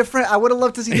little bit different. I would have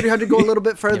loved to see 300 go a little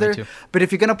bit further. too. But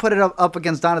if you're going to put it up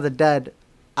against Dawn of the Dead,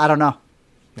 I don't know.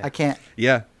 I can't.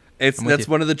 Yeah. That's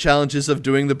one of the challenges of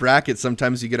doing the bracket.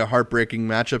 Sometimes you get a heartbreaking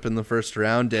matchup in the first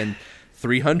round, and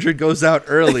 300 goes out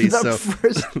early. So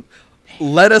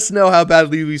let us know how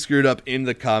badly we screwed up in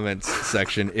the comments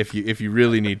section if you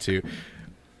really need to.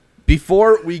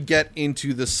 Before we get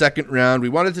into the second round, we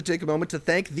wanted to take a moment to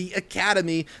thank the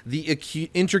Academy, the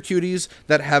Intercuties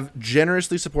that have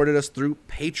generously supported us through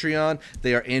Patreon.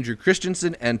 They are Andrew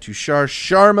Christensen and Tushar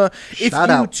Sharma. If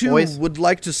you too would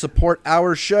like to support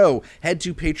our show, head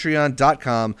to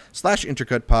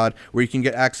patreon.com/intercutpod, where you can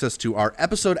get access to our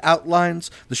episode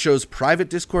outlines, the show's private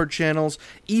Discord channels,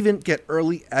 even get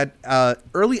early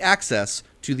access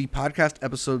to the podcast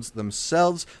episodes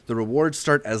themselves. The rewards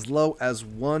start as low as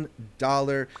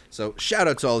 $1. So shout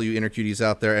out to all you Intercuties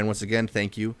out there. And once again,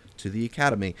 thank you to the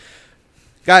Academy.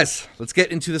 Guys, let's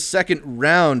get into the second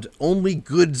round. Only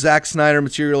good Zack Snyder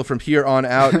material from here on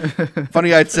out.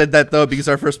 Funny I said that, though, because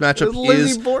our first matchup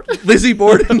is Lizzie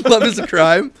Borden, Love is a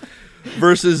Crime,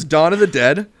 versus Dawn of the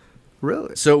Dead.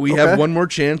 Really? So we have one more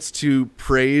chance to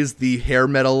praise the hair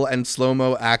metal and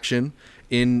slow-mo action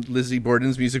in Lizzie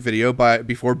Borden's music video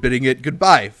before bidding it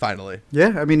goodbye, finally.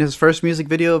 Yeah, I mean, his first music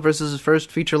video versus his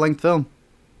first feature-length film.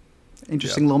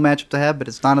 Interesting little matchup to have, but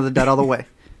it's Dawn of the Dead all the way.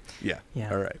 Yeah.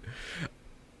 All right.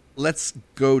 Let's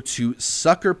go to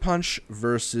Sucker Punch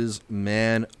versus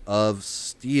Man of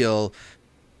Steel.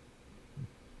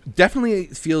 Definitely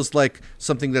feels like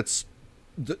something that's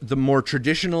the more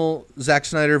traditional Zack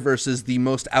Snyder versus the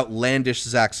most outlandish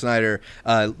Zack Snyder.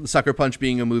 Sucker Punch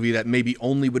being a movie that maybe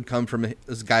only would come from a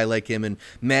guy like him, and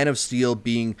Man of Steel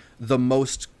being the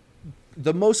most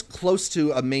close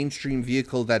to a mainstream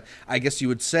vehicle that I guess you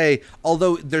would say,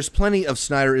 although there's plenty of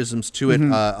Snyderisms to it.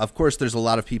 Of course, there's a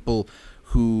lot of people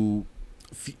who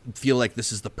feel like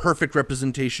this is the perfect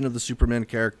representation of the Superman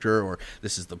character, or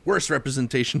this is the worst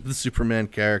representation of the Superman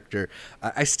character.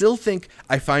 I still think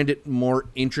I find it more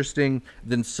interesting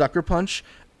than Sucker Punch,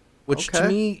 which to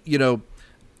me,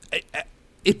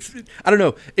 I don't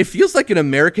know. It feels like an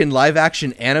American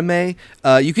live-action anime.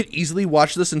 You could easily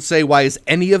watch this and say, why is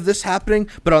any of this happening?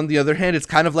 But on the other hand, it's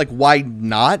kind of like, why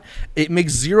not? It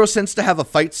makes zero sense to have a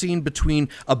fight scene between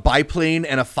a biplane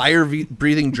and a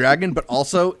fire-breathing dragon, but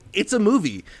also, it's a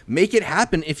movie. Make it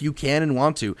happen if you can and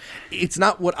want to. It's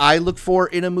not what I look for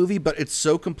in a movie, but it's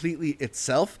so completely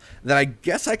itself that I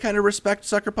guess I kind of respect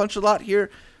Sucker Punch a lot here.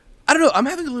 I don't know. I'm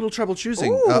having a little trouble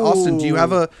choosing. Austin, do you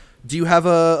have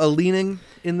a leaning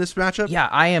in this matchup? Yeah,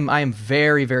 I am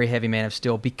very, very heavy Man of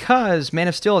Steel, because Man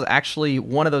of Steel is actually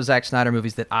one of those Zack Snyder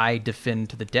movies that I defend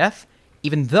to the death,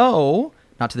 even though...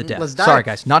 Not to the death. Sorry,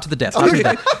 guys. Not to the death. Not to the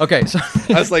death. Okay. So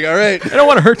I was like, all right. I don't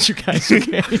want to hurt you guys,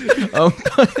 okay?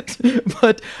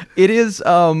 But it is...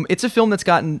 it's a film that's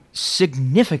gotten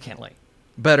significantly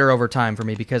better over time for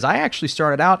me, because I actually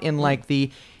started out in like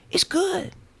it's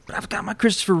good, but I've got my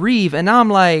Christopher Reeve, and now I'm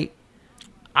like,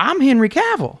 I'm Henry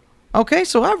Cavill. Okay,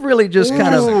 so I've really just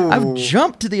I've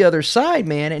jumped to the other side,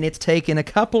 man, and it's taken a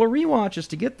couple of rewatches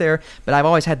to get there, but I've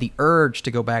always had the urge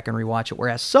to go back and rewatch it,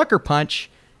 whereas Sucker Punch,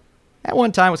 at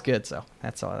one time, was good, so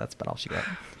that's about all she got.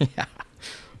 Yeah.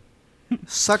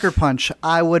 Sucker Punch,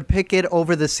 I would pick it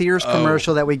over the Sears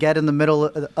commercial that we get in the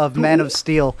middle of Man of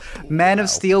Steel. Man of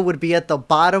Steel would be at the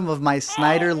bottom of my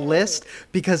Snyder list,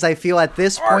 because I feel at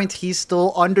this point he's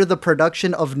still under the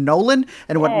production of Nolan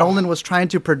and what Nolan was trying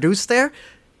to produce there.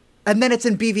 And then it's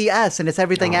in BVS, and it's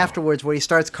everything afterwards where he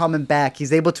starts coming back.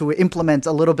 He's able to implement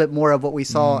a little bit more of what we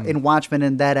saw in Watchmen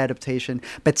in that adaptation.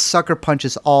 But Sucker Punch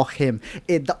is all him.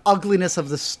 The ugliness of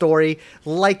the story,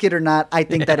 like it or not, I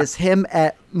think that is him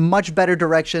at much better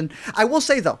direction. I will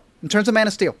say, though, in terms of Man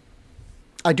of Steel,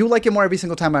 I do like it more every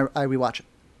single time I rewatch it.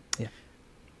 Yeah.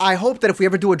 I hope that if we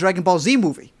ever do a Dragon Ball Z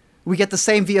movie, we get the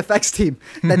same VFX team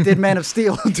that did Man of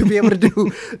Steel to be able to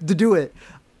do it.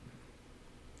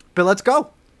 But let's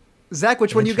go. Zach,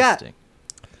 which one you got?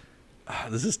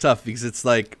 This is tough because it's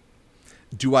like,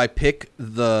 do I pick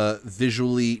the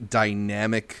visually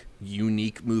dynamic,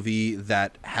 unique movie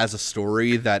that has a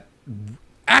story that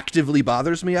actively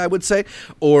bothers me, I would say?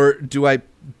 Or do I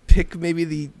pick maybe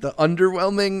the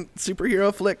underwhelming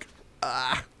superhero flick?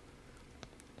 I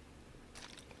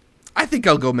think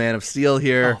I'll go Man of Steel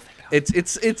here.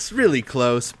 It's really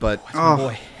close, but... Oh,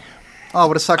 boy. Oh,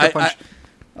 what a Sucker Punch.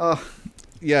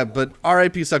 Yeah, but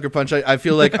R.I.P. Sucker Punch. I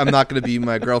feel like I'm not going to be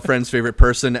my girlfriend's favorite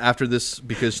person after this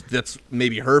because that's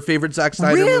maybe her favorite Zack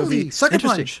Snyder movie. Really? Sucker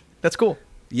Punch. That's cool.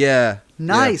 Yeah.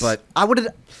 Nice. Yeah, but I would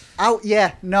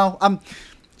have... no.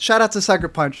 Shout out to Sucker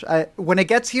Punch. When it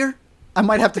gets here, I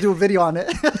might have to do a video on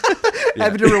it.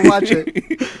 Having to rewatch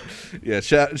it. Yeah,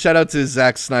 shout out to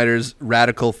Zack Snyder's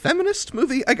radical feminist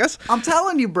movie, I guess. I'm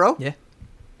telling you, bro. Yeah.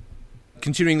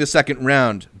 Continuing the second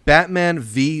round, Batman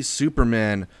v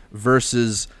Superman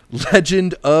versus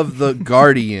Legend of the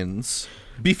Guardians.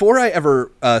 Before I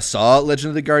ever saw Legend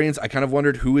of the Guardians, I kind of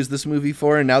wondered who is this movie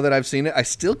for, and now that I've seen it, I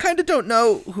still kind of don't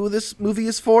know who this movie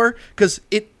is for, because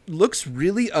it looks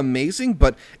really amazing,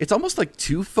 but it's almost like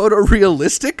too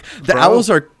photorealistic. The owls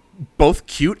are both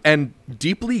cute and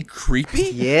deeply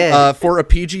creepy for a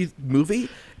PG movie.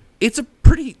 It's a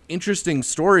pretty interesting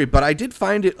story, but I did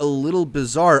find it a little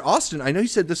bizarre. Austin, I know you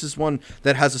said this is one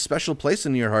that has a special place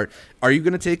in your heart. Are you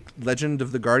going to take Legend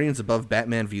of the Guardians above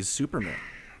Batman v Superman?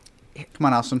 Come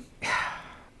on, Austin.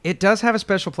 It does have a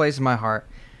special place in my heart.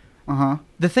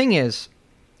 The thing is,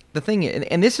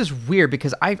 and this is weird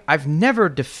because I've never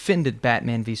defended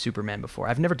Batman v Superman before.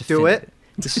 I've never defended it.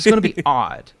 This is going to be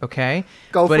odd, okay?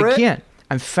 But again,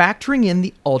 I'm factoring in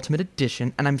the Ultimate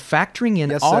Edition, and I'm factoring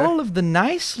in all of the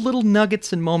nice little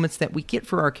nuggets and moments that we get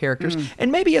for our characters.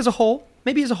 And maybe as a whole,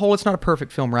 it's not a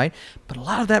perfect film, right? But a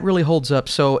lot of that really holds up.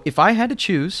 So if I had to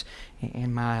choose,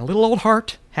 and my little old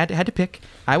heart had to pick,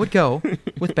 I would go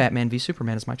with Batman v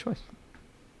Superman as my choice.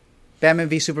 Batman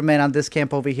v Superman on this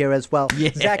camp over here as well.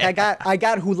 Yeah. Zach, I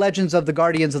got who Legends of the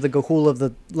Guardians of the Gahul of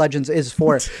the Legends is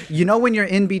for. You know when you're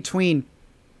in between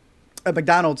a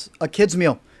McDonald's, a kid's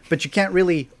meal, but you can't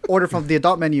really order from the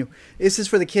adult menu. This is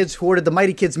for the kids who ordered the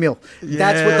Mighty Kids meal. Yeah.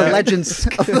 That's what the Legends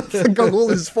of the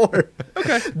Gahul is for.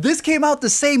 Okay. This came out the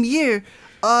same year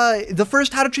the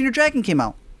first How to Train Your Dragon came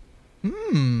out.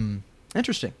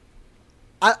 Interesting.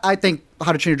 I think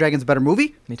How to Train Your Dragon is a better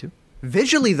movie. Me too.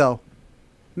 Visually, though,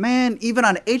 man, even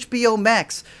on HBO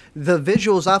Max, the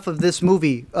visuals off of this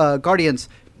movie, Guardians,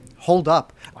 hold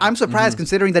up. I'm surprised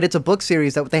considering that it's a book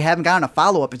series that they haven't gotten a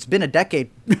follow-up. It's been a decade.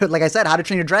 Like I said, How to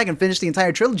Train Your Dragon finished the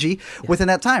entire trilogy within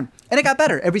that time. And it got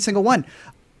better, every single one.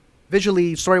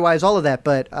 Visually, story-wise, all of that.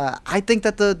 But I think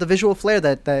that the visual flair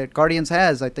that Guardians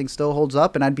has, I think, still holds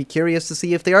up. And I'd be curious to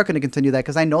see if they are going to continue that,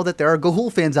 because I know that there are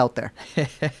Gahul fans out there.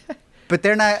 But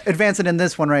they're not advancing in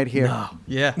this one right here. No.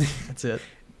 Yeah, that's it.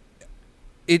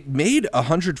 It made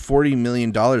 $140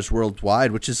 million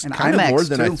worldwide, which is kind of more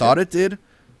than I thought it did.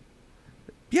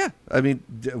 Yeah, I mean,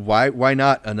 why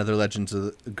not another Legends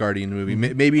of the Guardian movie?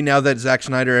 Maybe now that Zack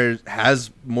Snyder has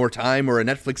more time or a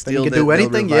Netflix deal, can do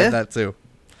anything. They'll revive that too.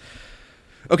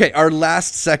 Okay, our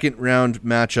last second round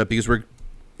matchup, because we're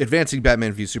advancing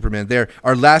Batman v Superman there.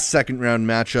 Our last second round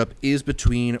matchup is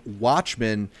between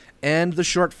Watchmen and the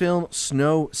short film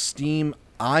Snow, Steam,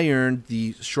 Iron,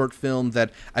 the short film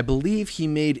that I believe he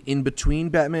made in between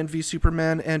Batman v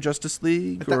Superman and Justice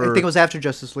League. I think it was after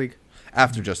Justice League.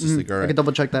 After Justice League, all right. I can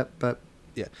double check that, but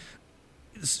yeah.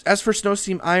 As for Snow,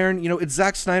 Steam, Iron, it's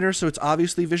Zack Snyder, so it's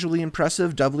obviously visually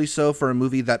impressive, doubly so for a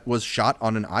movie that was shot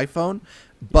on an iPhone.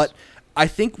 But I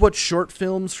think what short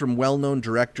films from well-known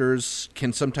directors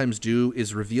can sometimes do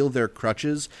is reveal their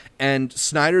crutches, and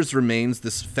Snyder's remains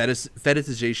this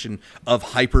fetishization of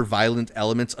hyper-violent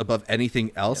elements above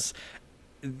anything else.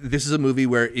 Yeah. This is a movie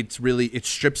where it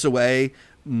strips away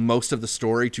most of the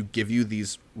story to give you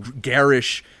these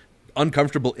garish,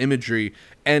 uncomfortable imagery,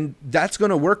 and that's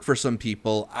going to work for some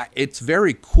people. It's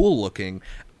very cool looking.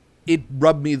 It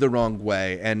rubbed me the wrong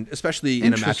way, and especially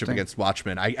in a matchup against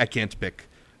Watchmen, I can't pick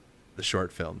the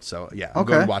short film. So yeah, I'm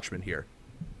going Watchmen here.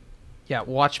 Yeah,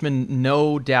 Watchmen,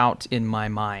 no doubt in my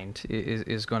mind,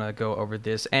 is going to go over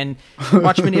this. And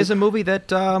Watchmen is a movie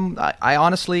that I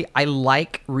honestly, I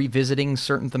like revisiting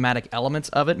certain thematic elements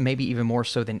of it, maybe even more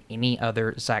so than any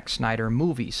other Zack Snyder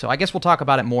movie. So I guess we'll talk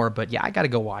about it more, but yeah, I got to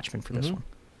go Watchmen for this one.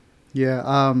 Yeah,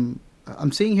 I'm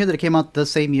seeing here that it came out the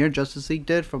same year Justice League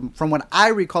did. From what I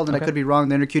recall, and I could be wrong,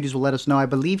 the Intercuties will let us know. I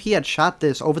believe he had shot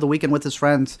this over the weekend with his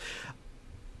friends,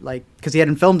 like, because he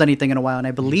hadn't filmed anything in a while, and I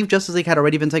believe Justice League had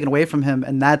already been taken away from him,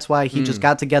 and that's why he just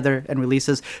got together and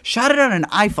releases. Shot it on an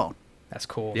iPhone. That's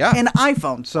cool. Yeah. An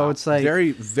iPhone. So it's like...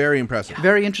 Very, very impressive.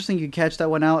 Very interesting. You can catch that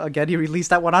one out. Again, he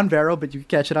released that one on Vero, but you can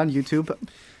catch it on YouTube.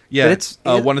 Yeah, but it's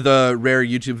one of the rare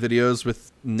YouTube videos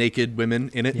with naked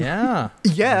women in it. Yeah.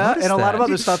 Yeah, and a lot of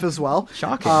other stuff as well.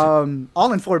 Shocking.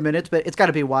 All in 4 minutes, but it's got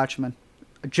to be Watchmen.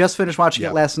 I just finished watching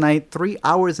it last night. 3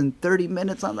 hours and 30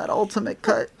 minutes on that ultimate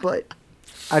cut, but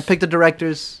I picked the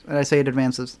directors, and I say it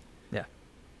advances. Yeah.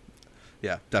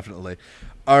 Yeah, definitely.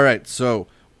 All right, so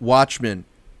Watchmen,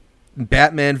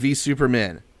 Batman v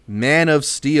Superman, Man of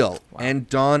Steel, and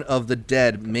Dawn of the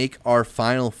Dead make our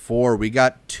final four. We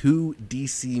got 2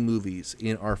 DC movies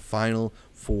in our final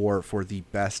four for the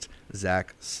best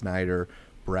Zack Snyder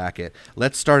bracket.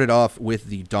 Let's start it off with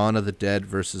the Dawn of the Dead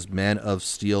versus Man of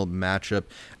Steel matchup.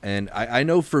 And I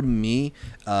know for me,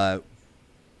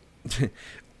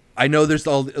 I know there's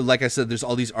all, like I said, there's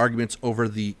all these arguments over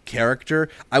the character.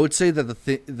 I would say that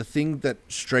the thing that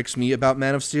strikes me about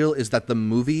Man of Steel is that the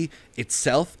movie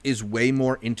itself is way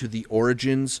more into the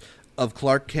origins of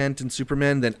Clark Kent and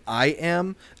Superman than I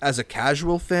am as a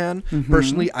casual fan.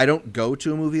 Personally, I don't go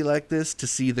to a movie like this to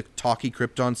see the talkie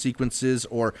Krypton sequences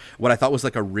or what I thought was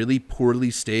like a really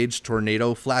poorly staged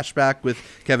tornado flashback with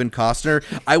Kevin Costner.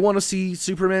 I want to see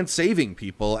Superman saving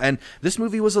people, and this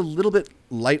movie was a little bit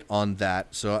light on that,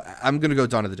 so I'm going to go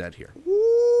Dawn of the Dead here.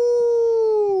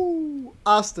 Ooh.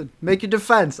 Austin, make your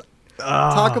defense.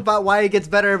 Talk about why it gets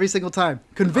better every single time.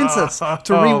 Convince us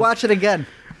to rewatch it again.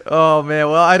 Oh man,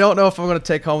 well I don't know if I'm going to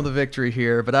take home the victory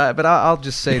here, but I'll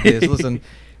just say this. Listen,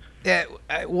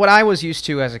 what I was used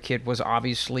to as a kid was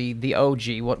obviously the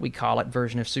OG, what we call it,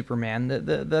 version of Superman,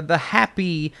 the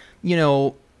happy,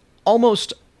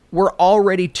 almost we're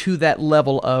already to that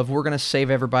level of we're going to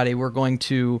save everybody. We're going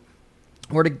to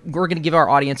give our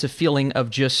audience a feeling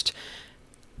of just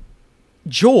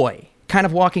joy. Kind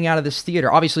of walking out of this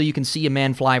theater. Obviously, you can see a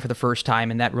man fly for the first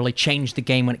time, and that really changed the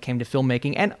game when it came to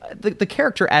filmmaking. And the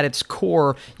character at its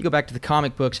core, you go back to the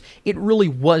comic books, it really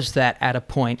was that at a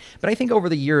point. But I think over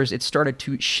the years, it started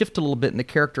to shift a little bit, and the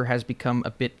character has become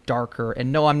a bit darker.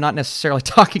 And no, I'm not necessarily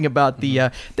talking about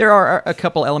the... there are a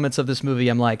couple elements of this movie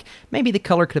I'm like, maybe the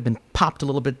color could have been popped a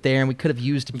little bit there, and we could have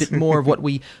used a bit more of what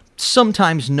we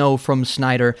sometimes know from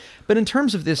Snyder. But in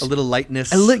terms of this... A little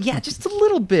lightness. Yeah, just a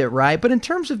little bit, right? But in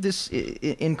terms of this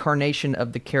incarnation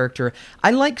of the character,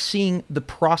 I like seeing the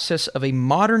process of a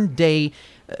modern day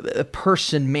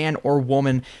person, man or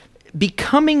woman,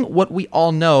 becoming what we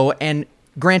all know. And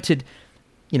granted,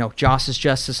 Joss's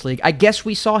Justice League, I guess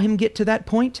we saw him get to that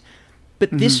point.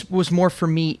 But this was more for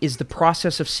me is the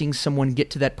process of seeing someone get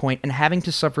to that point and having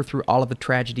to suffer through all of the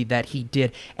tragedy that he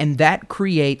did. And that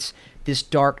creates this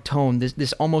dark tone,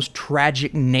 this almost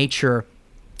tragic nature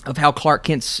of how Clark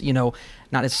Kent's,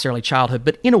 not necessarily childhood,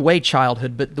 but in a way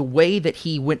childhood, but the way that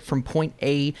he went from point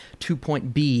A to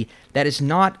point B, that is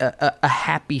not a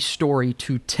happy story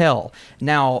to tell.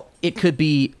 Now, it could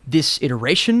be this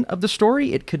iteration of the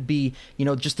story. It could be,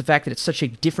 just the fact that it's such a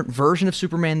different version of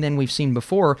Superman than we've seen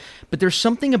before. But there's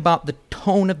something about the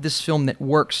tone of this film that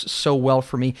works so well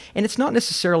for me. And it's not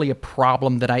necessarily a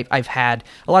problem that I've had.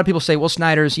 A lot of people say, well,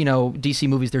 Snyder's, DC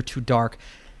movies, they're too dark.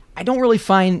 I don't really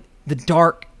find the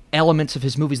dark elements of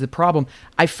his movies the problem.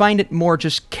 I find it more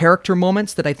just character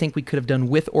moments that I think we could have done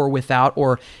with or without,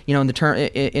 or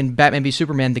in Batman v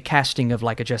Superman, the casting of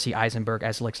like a Jesse Eisenberg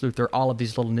as Lex Luthor, all of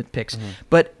these little nitpicks.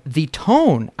 But the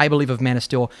tone, I believe, of Man of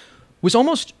Steel was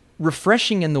almost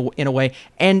refreshing in a way.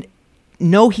 And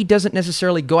no, he doesn't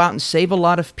necessarily go out and save a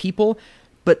lot of people,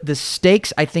 but the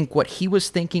stakes, I think what he was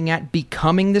thinking at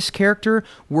becoming this character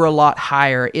were a lot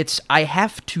higher. It's, I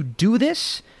have to do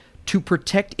this to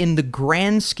protect in the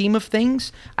grand scheme of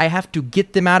things. I have to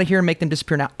get them out of here and make them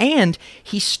disappear now. And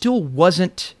he still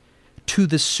wasn't to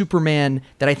the Superman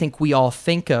that I think we all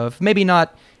think of. Maybe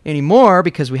not anymore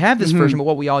because we have this version, but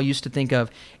what we all used to think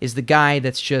of is the guy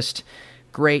that's just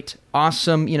great,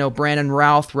 awesome, Brandon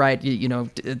Routh, right?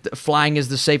 Flying is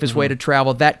the safest way to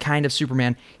travel, that kind of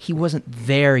Superman. He wasn't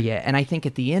there yet. And I think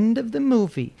at the end of the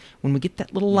movie, when we get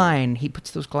that little line, he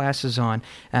puts those glasses on,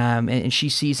 and she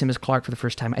sees him as Clark for the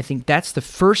first time. I think that's the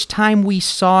first time we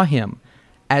saw him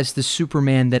as the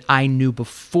Superman that I knew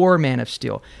before Man of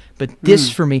Steel. But this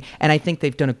for me, and I think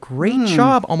they've done a great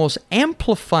job almost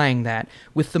amplifying that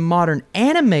with the modern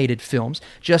animated films,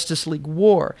 Justice League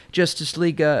War, Justice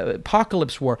League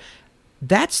Apocalypse War.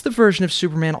 That's the version of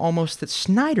Superman almost that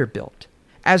Snyder built,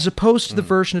 as opposed to the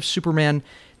version of Superman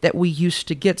that we used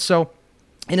to get. So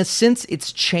in a sense,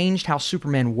 it's changed how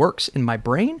Superman works in my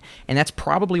brain, and that's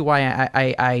probably why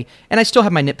I still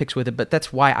have my nitpicks with it, but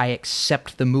that's why I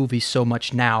accept the movie so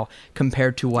much now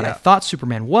compared to what I thought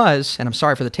Superman was, and I'm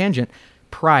sorry for the tangent,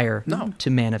 prior to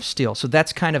Man of Steel. So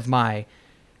that's kind of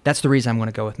that's the reason I'm going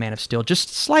to go with Man of Steel, just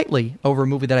slightly over a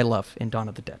movie that I love in Dawn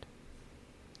of the Dead.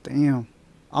 Damn.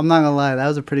 I'm not gonna lie, that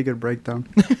was a pretty good breakdown.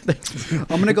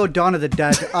 I'm gonna go Dawn of the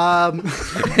Dead.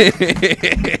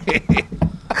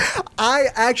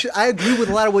 I agree with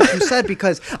a lot of what you said,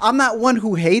 because I'm not one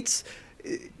who hates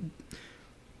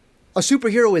a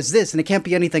superhero is this and it can't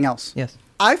be anything else. Yes.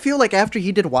 I feel like after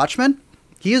he did Watchmen,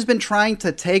 he has been trying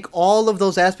to take all of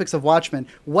those aspects of Watchmen,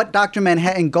 what Dr.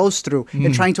 Manhattan goes through,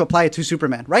 and trying to apply it to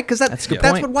Superman, right? Because that's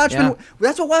what Watchmen. Yeah.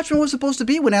 That's what Watchmen was supposed to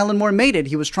be when Alan Moore made it.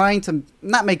 He was trying to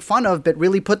not make fun of, but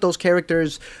really put those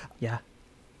characters,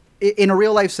 in a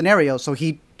real life scenario. So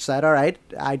he said, "All right,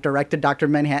 I directed Dr.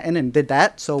 Manhattan and did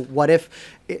that. So what if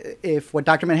what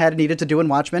Dr. Manhattan needed to do in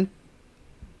Watchmen,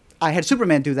 I had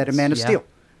Superman do that in Man of Steel,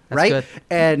 right?" Good.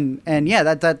 And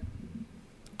that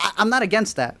I'm not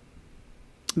against that.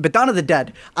 But Dawn of the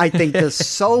Dead, I think there's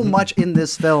so much in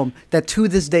this film that to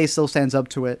this day still stands up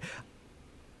to it.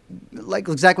 Like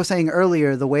Zach was saying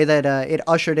earlier, the way that it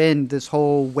ushered in this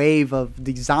whole wave of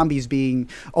the zombies being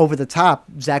over the top.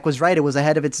 Zach was right. It was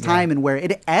ahead of its time, and where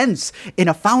it ends in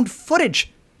a found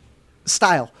footage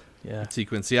style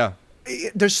sequence.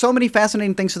 There's so many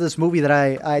fascinating things to this movie that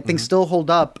I think still hold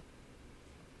up.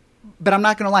 But I'm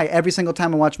not going to lie. Every single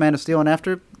time I watch Man of Steel, and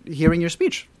after hearing your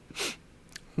speech,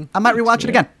 I might rewatch it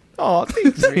again. Oh,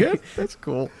 thanks, man. That's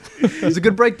cool. It's a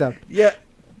good breakdown. Yeah.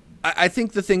 I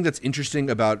think the thing that's interesting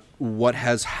about what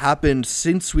has happened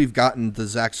since we've gotten the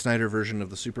Zack Snyder version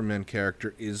of the Superman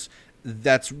character is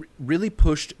that's really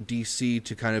pushed DC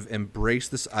to kind of embrace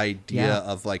this idea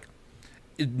of like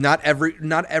not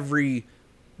every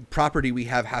property we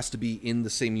have has to be in the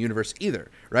same universe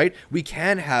either, right? We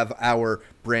can have our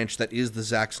branch that is the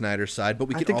Zack Snyder side, but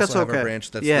we can also have a branch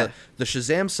that's the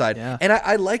Shazam side. Yeah. And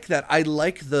I like that. I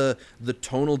like the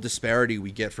tonal disparity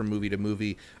we get from movie to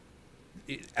movie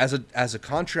as a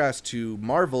contrast to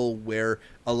Marvel, where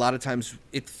a lot of times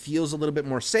it feels a little bit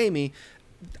more samey.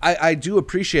 I do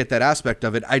appreciate that aspect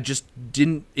of it.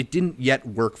 It didn't yet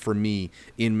work for me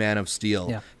in Man of Steel.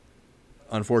 Yeah.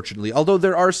 Unfortunately, although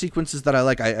there are sequences that I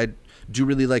like, I do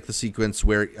really like the sequence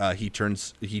where he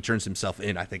turns himself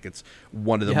in. I think it's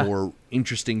one of the more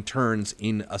interesting turns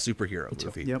in a superhero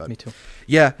movie. Yep, me too.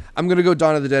 Yeah, I'm gonna go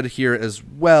Dawn of the Dead here as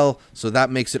well. So that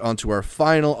makes it onto our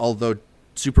final. Although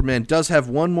Superman does have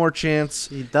one more chance.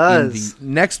 He does. In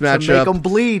the next matchup, to make him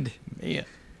bleed. Man.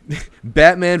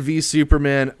 Batman v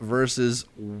Superman versus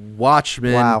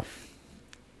Watchmen. Wow.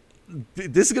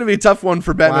 This is going to be a tough one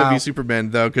for Batman v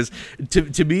Superman, though, because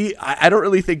to me, I don't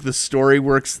really think the story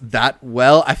works that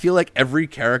well. I feel like every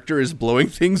character is blowing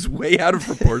things way out of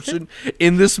proportion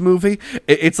in this movie.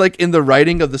 It's like in the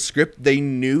writing of the script, they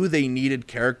knew they needed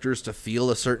characters to feel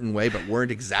a certain way, but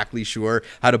weren't exactly sure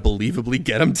how to believably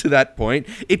get them to that point.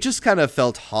 It just kind of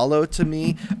felt hollow to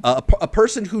me. A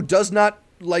person who does not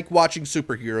like watching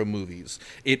superhero movies,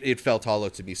 it felt hollow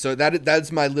to me. So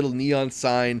that's my little neon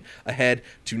sign ahead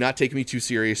to not take me too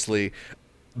seriously.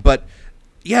 But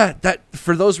yeah, that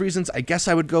for those reasons, I guess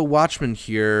I would go Watchmen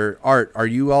here. Art, are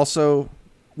you also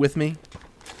with me?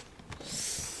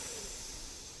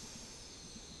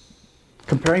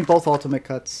 Comparing both Ultimate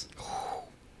Cuts,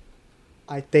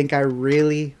 I think I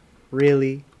really,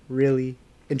 really, really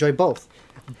enjoy both.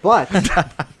 But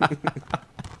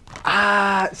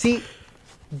see,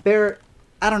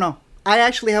 I don't know. I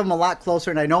actually have them a lot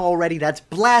closer, and I know already that's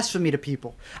blasphemy to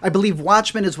people. I believe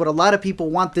Watchmen is what a lot of people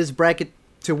want this bracket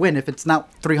to win. If it's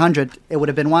not 300, it would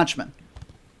have been Watchmen.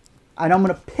 I know I'm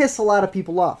going to piss a lot of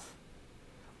people off,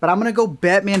 but I'm going to go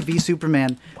Batman v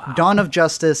Superman, Dawn of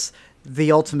Justice,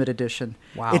 the Ultimate Edition.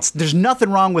 Wow. There's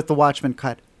nothing wrong with the Watchmen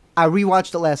cut. I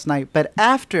rewatched it last night, but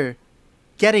after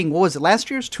getting, what was it,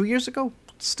 last year's, 2 years ago?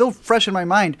 Still fresh in my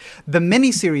mind, the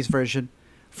miniseries version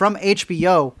from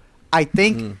HBO, I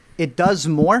think it does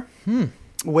more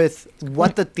with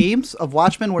what the themes of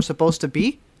Watchmen were supposed to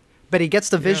be, but he gets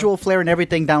the visual flair and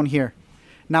everything down here.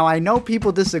 Now, I know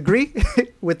people disagree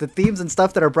with the themes and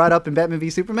stuff that are brought up in Batman v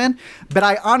Superman, but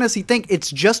I honestly think it's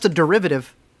just a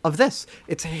derivative of this.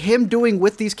 It's him doing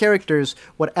with these characters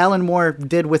what Alan Moore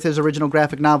did with his original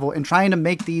graphic novel and trying to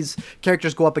make these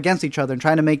characters go up against each other and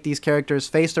trying to make these characters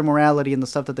face their morality and the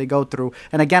stuff that they go through.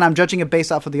 And again, I'm judging it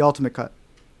based off of the ultimate cut.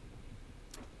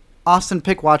 Austin,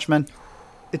 pick Watchmen.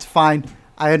 It's fine.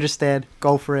 I understand.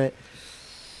 Go for it.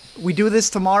 We do this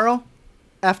tomorrow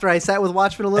after I sat with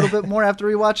Watchmen a little bit more after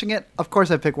rewatching it. Of course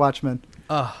I pick Watchmen.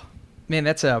 Oh, man,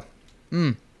 that's a...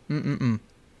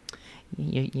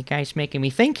 You guys making me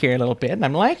think here a little bit, and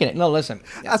I'm liking it. No, listen.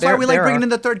 That's why we like bringing in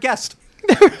the third guest.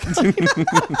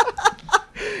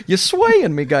 You're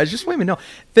swaying me, guys. You're swaying me. No,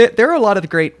 there are a lot of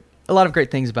great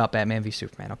things about Batman v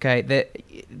Superman. Okay,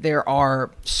 there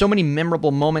are so many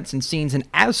memorable moments and scenes. And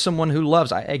as someone who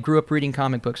loves, I grew up reading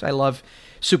comic books. I love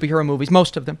superhero movies,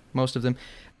 most of them.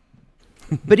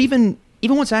 But even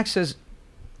when Zach says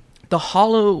the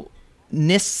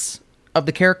hollowness of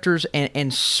the characters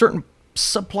and certain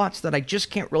subplots that I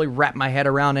just can't really wrap my head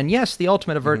around. And yes, the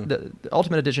Ultimate the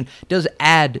Ultimate Edition does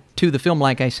add to the film,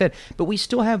 like I said, but we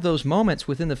still have those moments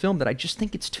within the film that I just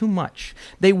think it's too much.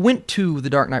 They went to The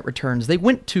Dark Knight Returns. They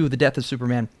went to The Death of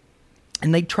Superman.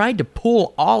 And they tried to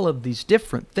pull all of these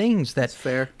different things that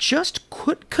just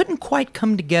couldn't quite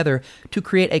come together to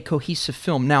create a cohesive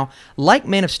film. Now, like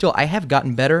Man of Steel, I have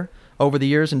gotten better over the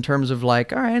years in terms of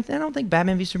like, all right, I don't think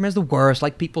Batman v Superman is the worst,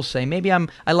 like people say. Maybe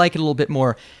I like it a little bit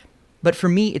more. But for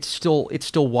me, it's still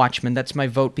Watchmen. That's my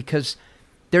vote because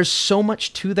there's so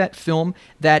much to that film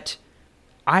that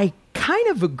I kind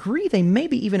of agree they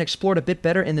maybe even explored a bit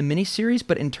better in the miniseries,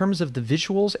 but in terms of the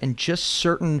visuals and just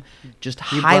certain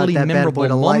highly memorable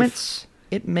moments,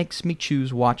 it makes me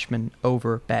choose Watchmen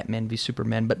over Batman v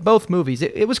Superman. But both movies,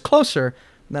 it was closer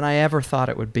than I ever thought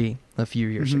it would be a few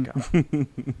years ago.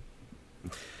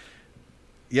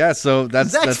 Yeah, so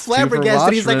that's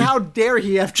flabbergasted. He's like, how dare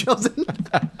he have chosen?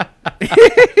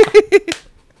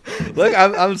 Look,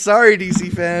 I'm sorry,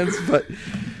 DC fans, but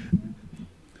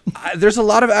there's a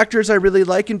lot of actors I really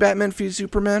like in Batman v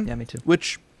Superman. Yeah, me too.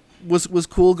 Which was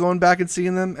cool going back and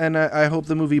seeing them, and I hope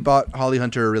the movie bought Holly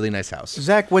Hunter a really nice house.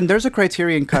 Zach, when there's a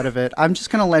Criterion cut of it, I'm just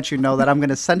going to let you know that I'm going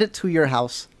to send it to your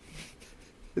house.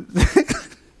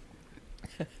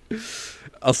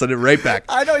 I'll send it right back.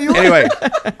 I know you anyway.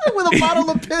 With a bottle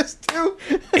of piss, too.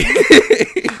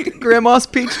 Grandma's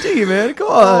peach tea, man. Come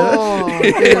on.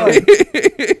 Oh,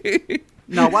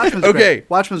 no, Watchmen's great.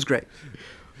 Watchmen's great.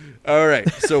 All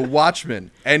right. So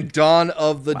Watchmen and Dawn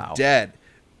of the Dead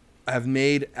have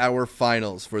made our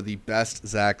finals for the best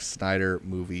Zack Snyder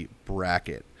movie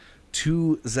bracket.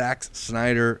 2 Zack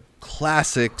Snyder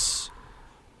classics.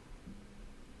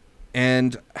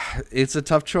 And it's a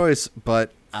tough choice,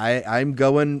 but I'm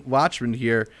going Watchmen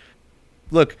here.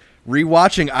 Look,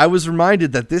 rewatching, I was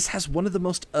reminded that this has one of the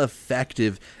most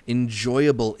effective,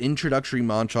 enjoyable introductory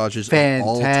montages of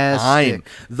all time.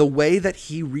 The way that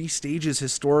he restages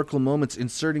historical moments,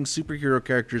 inserting superhero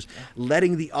characters,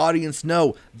 letting the audience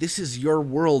know this is your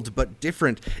world but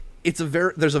different.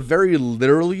 There's a very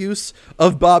literal use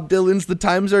of Bob Dylan's "The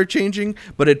Times Are Changing,"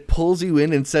 but it pulls you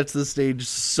in and sets the stage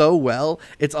so well.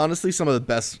 It's honestly some of the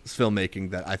best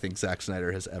filmmaking that I think Zack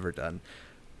Snyder has ever done.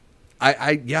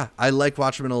 I like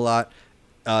Watchmen a lot.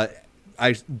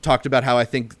 I talked about how I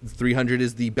think 300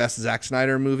 is the best Zack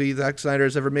Snyder movie Zack Snyder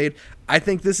has ever made. I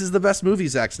think this is the best movie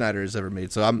Zack Snyder has ever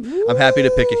made, so I'm happy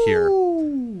to pick it here.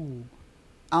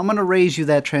 I'm going to raise you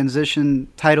that transition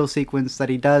title sequence that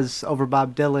he does over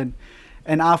Bob Dylan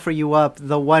and offer you up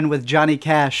the one with Johnny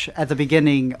Cash at the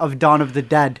beginning of Dawn of the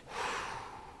Dead.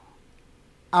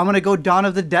 I'm going to go Dawn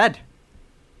of the Dead.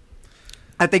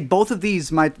 I think both of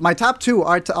these, my top 2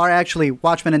 are actually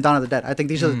Watchmen and Dawn of the Dead. I think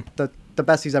these are the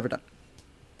best he's ever done.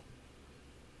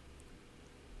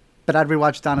 But I'd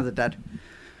rewatch Dawn of the Dead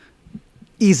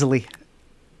easily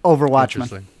over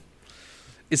Watchmen.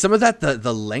 Is some of that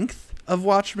the length of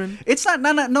Watchmen? It's not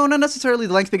necessarily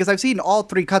the length, because I've seen all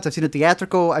 3 cuts. I've seen the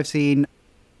theatrical, I've seen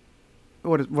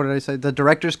what did I say, the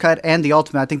director's cut and the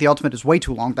ultimate. I think the ultimate is way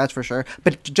too long, that's for sure.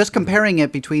 But just comparing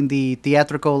it between the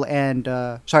theatrical and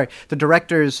the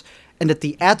director's and the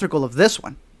theatrical of this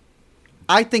one,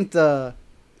 I think the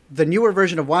newer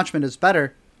version of Watchmen is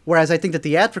better, whereas I think the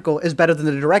theatrical is better than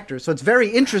the director. So it's very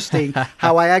interesting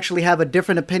how I actually have a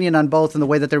different opinion on both and the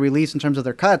way that they're released in terms of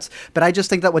their cuts. But I just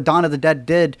think that what Dawn of the Dead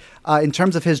did in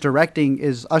terms of his directing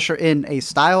is usher in a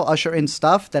style, usher in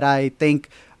stuff that I think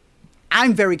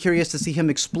I'm very curious to see him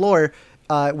explore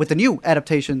with the new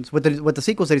adaptations, with the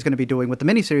sequels that he's going to be doing, with the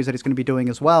miniseries that he's going to be doing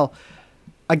as well.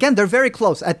 Again, they're very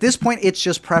close. At this point, it's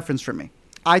just preference for me.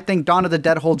 I think Dawn of the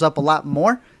Dead holds up a lot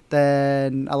more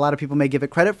than a lot of people may give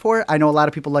it credit for. I know a lot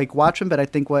of people like Watchmen, but I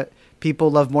think what people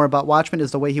love more about Watchmen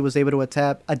is the way he was able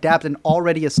to adapt an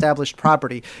already established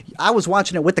property. I was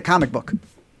watching it with the comic book.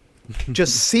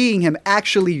 Just seeing him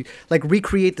actually like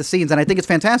recreate the scenes, and I think it's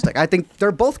fantastic. I think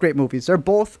they're both great movies. They're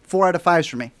both 4 out of 5s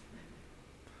for me.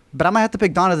 But I might have to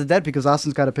pick Dawn of the Dead because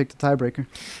Austin's got to pick the tiebreaker.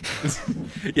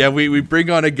 Yeah, we bring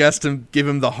on a guest and give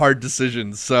him the hard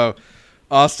decisions. So,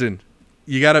 Austin,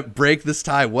 you got to break this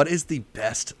tie. What is the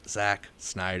best Zack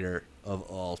Snyder of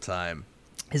all time?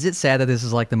 Is it sad that this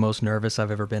is like the most nervous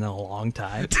I've ever been in a long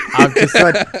time? I'm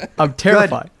terrified. I'm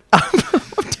terrified.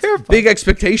 Big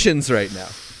expectations right now.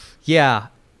 Yeah.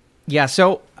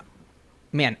 So,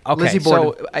 man, okay.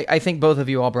 So I think both of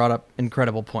you all brought up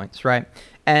incredible points, right?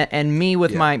 And me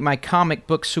with my comic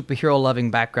book superhero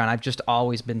loving background, I've just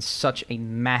always been such a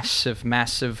massive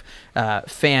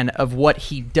fan of what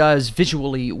he does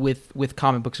visually with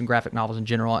comic books and graphic novels in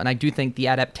general. And I do think the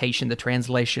adaptation, the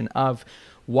translation of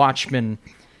Watchmen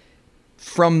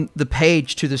from the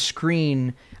page to the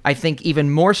screen, I think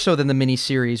even more so than the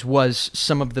miniseries, was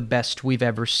some of the best we've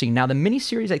ever seen. Now, the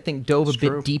miniseries, I think, dove a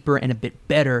bit deeper and a bit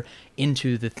better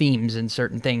into the themes and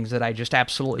certain things that I just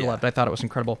absolutely loved. I thought it was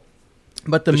incredible.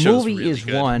 But the movie really is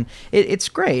good. One. It's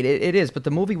great. It is. But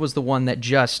the movie was the one that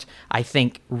just, I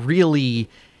think, really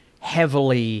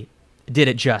heavily did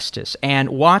it justice. And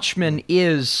Watchmen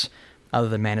is, other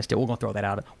than Man of Steel, we're going to throw that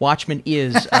out. Watchmen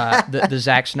is the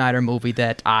Zack Snyder movie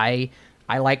that I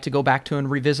like to go back to and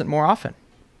revisit more often.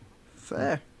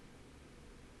 Fair.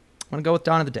 I'm going to go with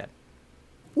Dawn of the Dead.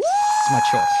 It's my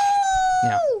choice.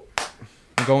 Yeah.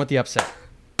 I'm going with the upset.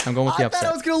 I thought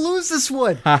I was going to lose this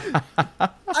one.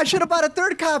 I should have bought a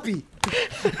third copy.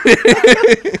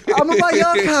 I'm going to buy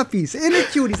y'all copies. Inner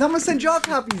Cuties. I'm going to send y'all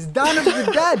copies. Dawn of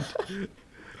the Dead.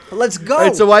 Let's go. All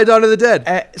right, so why Dawn of the Dead?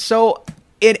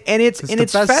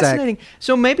 It's fascinating.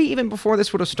 So maybe even before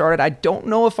this would have started, I don't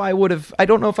know if I would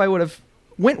have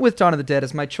went with Dawn of the Dead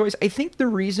as my choice. I think the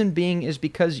reason being is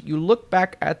because you look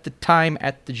back at the time,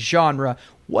 at the genre,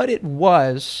 what it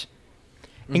was,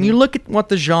 and you look at what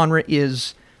the genre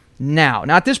is now.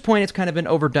 Now, at this point, it's kind of been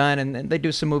overdone, and they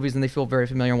do some movies and they feel very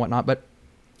familiar and whatnot, but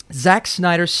Zack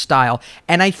Snyder's style,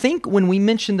 and I think when we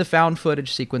mention the found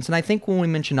footage sequence, and I think when we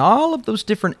mention all of those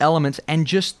different elements and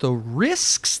just the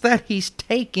risks that he's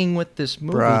taking with this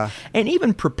movie, and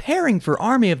even preparing for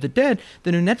Army of the Dead,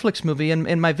 the new Netflix movie, and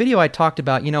in my video I talked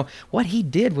about, what he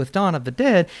did with Dawn of the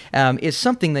Dead is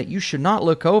something that you should not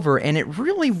look over, and it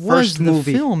really was the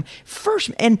film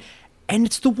first, and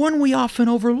it's the one we often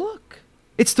overlook.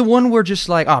 It's the one we're just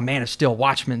like, oh, Man of Steel,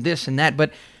 Watchmen, this and that.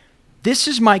 But this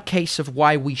is my case of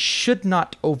why we should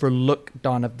not overlook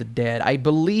Dawn of the Dead. I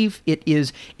believe it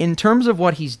is, in terms of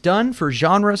what he's done for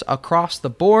genres across the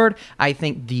board, I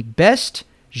think the best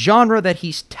genre that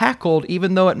he's tackled,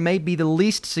 even though it may be the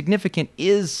least significant,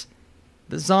 is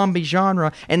the zombie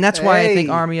genre. And that's why I think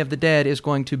Army of the Dead is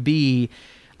going to be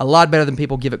a lot better than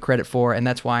people give it credit for, and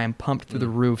that's why I'm pumped through the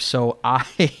roof. So I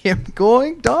am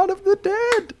going Dawn of the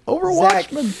Dead over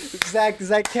Watchmen. Zach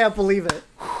can't believe it.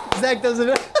 Zach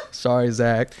doesn't. Sorry,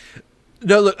 Zach.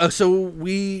 No, look. So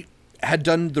we had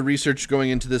done the research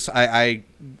going into this. I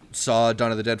saw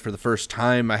Dawn of the Dead for the first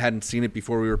time. I hadn't seen it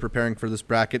before we were preparing for this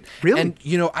bracket. Really?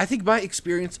 And, I think my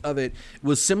experience of it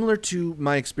was similar to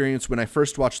my experience when I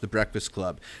first watched The Breakfast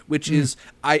Club, which is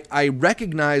I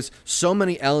recognize so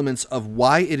many elements of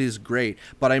why it is great,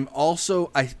 but I'm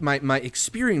also, my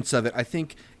experience of it, I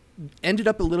think, ended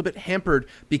up a little bit hampered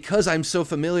because I'm so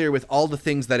familiar with all the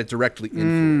things that it directly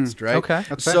influenced, right? Okay.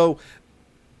 So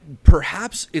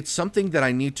perhaps it's something that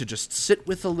I need to just sit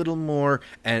with a little more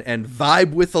and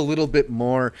vibe with a little bit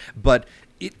more. But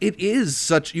it is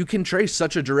such, you can trace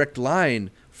such a direct line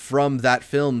from that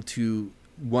film to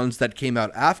ones that came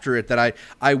out after it that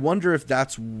I wonder if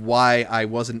that's why I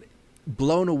wasn't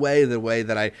blown away the way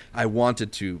that I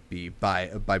wanted to be by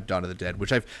Dawn of the Dead,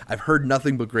 which I've heard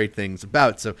nothing but great things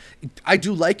about. So I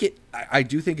do like it. I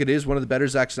do think it is one of the better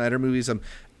Zack Snyder movies. I'm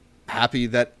happy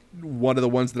that one of the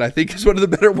ones that I think is one of the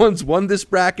better ones won this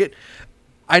bracket.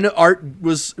 I know Art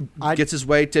gets his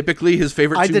way. Typically, his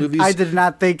favorite two movies. I did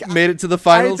not think made it to the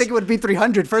finals. I didn't think it would be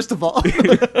 300. First of all,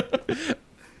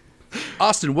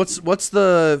 Austin,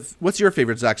 what's your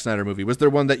favorite Zack Snyder movie? Was there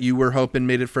one that you were hoping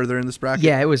made it further in this bracket?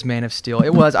 Yeah, it was Man of Steel.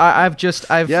 It was.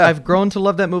 I've grown to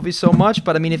love that movie so much.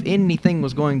 But I mean, if anything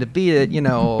was going to beat it,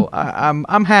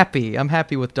 I'm happy. I'm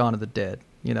happy with Dawn of the Dead.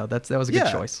 That was a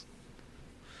good choice.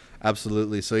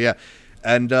 Absolutely. So yeah,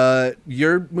 and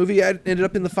your movie ended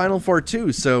up in the final four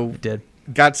too. So it did.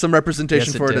 Got some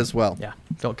representation for it as well. Yeah,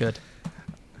 felt good.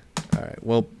 All right.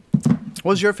 Well, what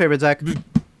was your favorite, Zach?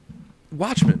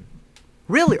 Watchmen.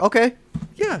 Really? Okay.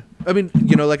 Yeah. I mean,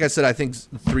 like I said, I think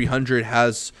 300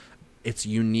 has its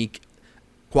unique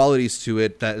qualities to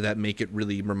it that make it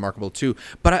really remarkable too.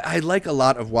 But I like a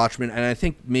lot of Watchmen, and I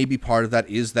think maybe part of that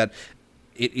is that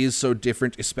it is so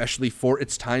different, especially for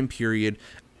its time period,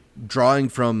 drawing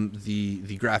from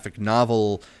the graphic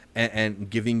novel and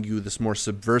giving you this more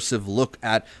subversive look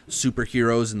at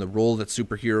superheroes and the role that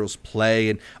superheroes play,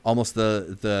 and almost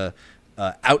the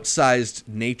outsized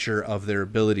nature of their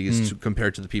abilities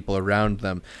compared to the people around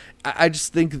them. I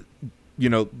just think,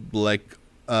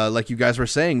 like you guys were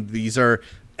saying, these are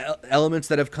elements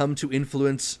that have come to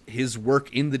influence his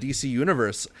work in the DC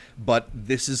universe, but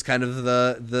this is kind of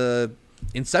the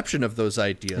inception of those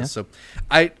ideas. Yeah. So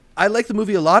I like the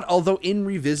movie a lot, although in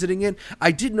revisiting it,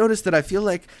 I did notice that I feel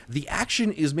like the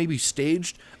action is maybe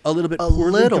staged a little bit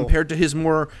poorly compared to his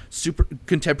more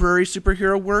contemporary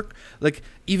superhero work. Like,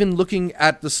 even looking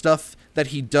at the stuff that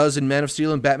he does in Man of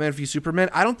Steel and Batman v Superman,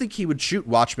 I don't think he would shoot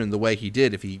Watchmen the way he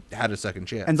did if he had a second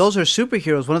chance. And those are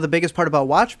superheroes. One of the biggest part about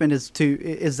Watchmen is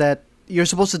that you're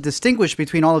supposed to distinguish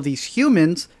between all of these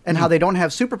humans and how they don't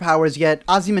have superpowers, yet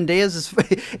Ozymandias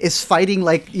is fighting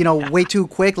way too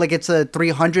quick, like it's a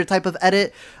 300 type of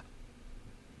edit.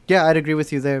 Yeah, I'd agree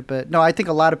with you there. But no, I think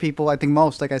a lot of people, I think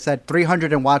most, like I said,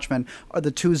 300 and Watchmen are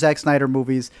the two Zack Snyder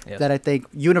movies that I think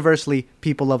universally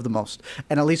people love the most.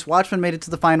 And at least Watchmen made it to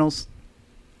the finals.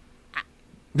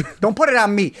 Don't put it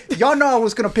on me. Y'all know I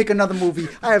was going to pick another movie.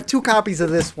 I have 2 copies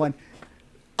of this one.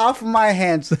 Off of my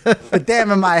hands, but damn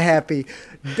am I happy.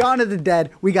 Dawn of the Dead.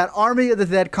 We got Army of the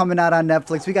Dead coming out on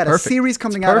Netflix. We got a series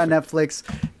coming out on Netflix.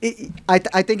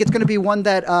 I think it's going to be one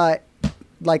that,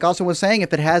 like Austin was saying,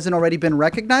 if it hasn't already been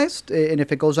recognized and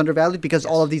if it goes undervalued because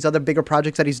all of these other bigger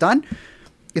projects that he's done,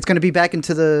 it's going to be back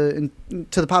into the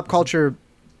pop culture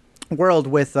world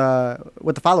with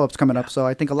the follow-ups coming up. So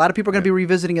I think a lot of people are going to be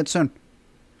revisiting it soon.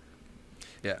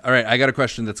 Yeah. All right. I got a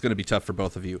question that's going to be tough for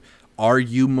both of you. Are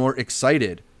you more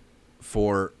excited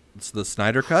for the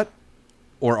Snyder Cut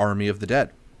or Army of the Dead?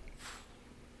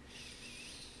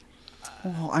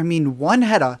 Well, I mean, one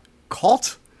had a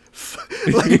cult.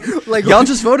 like y'all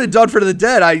just voted Dawn for the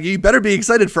Dead. You better be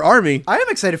excited for Army. I am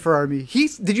excited for Army.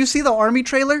 Did you see the Army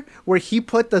trailer where he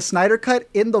put the Snyder Cut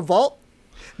in the vault?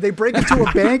 They break into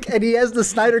a bank, and he has the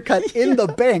Snyder Cut in the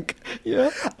bank. Yeah,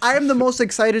 I am the most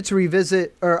excited to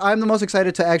revisit, or I'm the most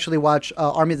excited to actually watch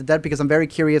Army of the Dead because I'm very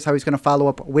curious how he's going to follow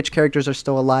up which characters are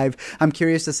still alive. I'm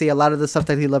curious to see a lot of the stuff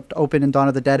that he left open in Dawn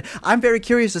of the Dead. I'm very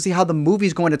curious to see how the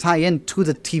movie's going to tie in to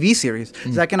the TV series.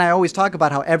 Zach and I always talk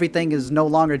about how everything is no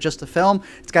longer just a film.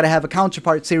 It's got to have a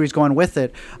counterpart series going with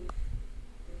it.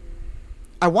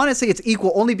 I want to say it's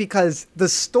equal only because the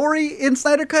story in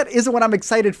Snyder Cut isn't what I'm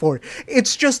excited for.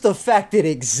 It's just the fact it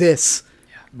exists.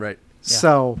 Yeah. Right.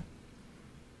 So,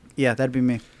 yeah, that'd be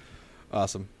me.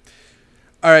 Awesome.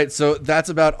 All right, so that's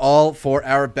about all for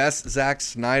our best Zack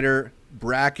Snyder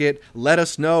bracket. Let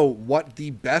us know what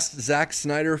the best Zack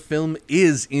Snyder film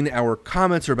is in our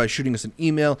comments or by shooting us an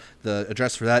email. The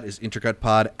address for that is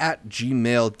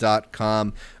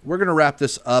intercutpod@gmail.com. We're going to wrap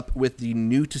this up with the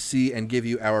new to see and give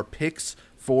you our picks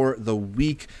for the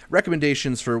week,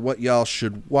 recommendations for what y'all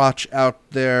should watch out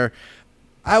there.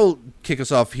 I will kick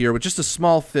us off here with just a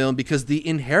small film because The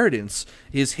Inheritance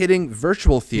is hitting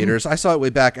virtual theaters. I saw it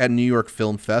way back at New York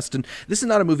Film Fest, and this is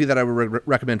not a movie that I would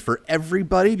recommend for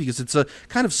everybody because it's a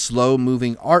kind of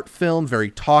slow-moving art film, very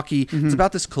talky. It's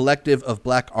about this collective of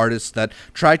black artists that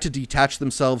try to detach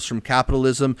themselves from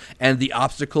capitalism and the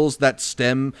obstacles that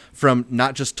stem from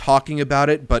not just talking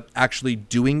about it, but actually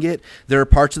doing it. There are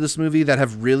parts of this movie that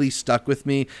have really stuck with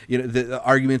me. The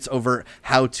arguments over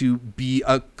how to be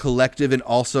a collective and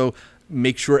also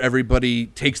make sure everybody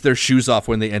takes their shoes off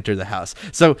when they enter the house.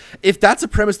 So if that's a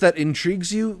premise that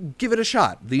intrigues you, give it a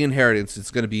shot. The Inheritance.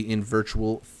 It's going to be in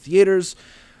virtual theaters.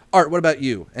 Art, what about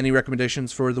you? Any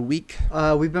recommendations for the week?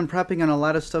 We've been prepping on a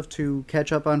lot of stuff to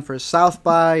catch up on for South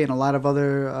by and a lot of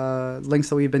other links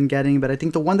that we've been getting. But I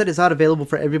think the one that is not available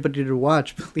for everybody to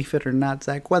watch, believe it or not,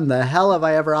 Zach, when the hell have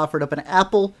I ever offered up an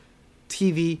Apple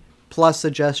TV Plus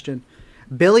suggestion?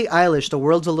 Billie Eilish, The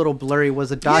World's a Little Blurry,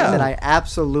 was a doc that I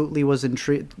absolutely was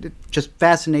intrigued, just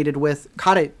fascinated with.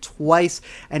 Caught it twice,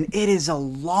 and it is a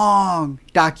long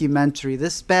documentary.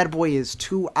 This bad boy is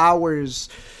 2 hours.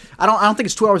 I don't think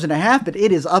it's 2 hours and a half, but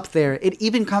it is up there. It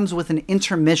even comes with an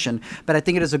intermission. But I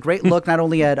think it is a great look not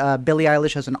only at Billie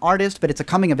Eilish as an artist, but it's a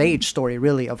coming-of-age story,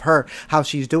 really, of her, how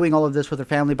she's doing all of this with her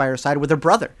family by her side, with her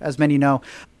brother, as many know,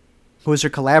 who is her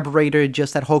collaborator,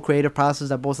 just that whole creative process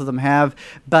that both of them have.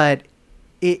 But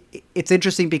it's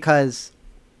interesting because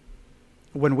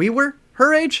when we were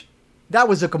her age, that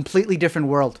was a completely different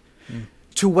world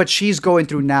to what she's going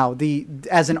through now.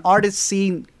 As an artist,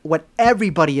 seeing what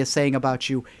everybody is saying about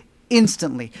you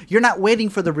instantly. You're not waiting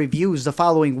for the reviews the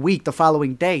following week, the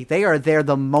following day. They are there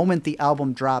the moment the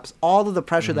album drops. All of the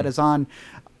pressure that is on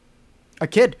a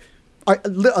kid, a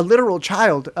literal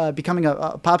child becoming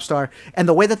a pop star, and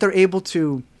the way that they're able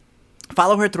to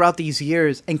follow her throughout these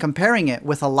years and comparing it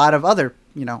with a lot of other,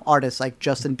 artists like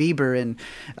Justin Bieber,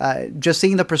 and just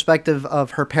seeing the perspective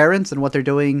of her parents and what they're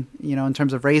doing, in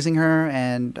terms of raising her,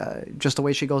 and just the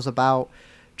way she goes about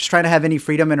just trying to have any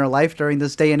freedom in her life during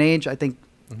this day and age. I think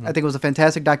it was a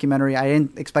fantastic documentary. I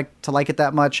didn't expect to like it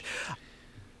that much.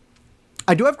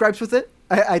 I do have gripes with it.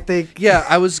 I think. Yeah,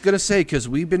 I was going to say, because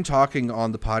we've been talking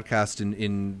on the podcast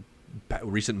in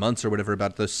recent months or whatever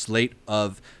about the slate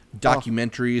of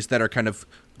documentaries that are kind of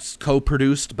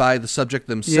co-produced by the subject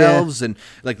themselves, and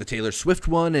like the Taylor Swift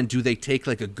one, and do they take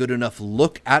like a good enough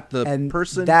look at the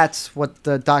person? That's what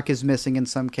the doc is missing in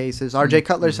some cases. RJ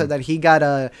Cutler said that he got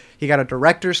a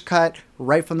director's cut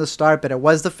right from the start, but it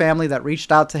was the family that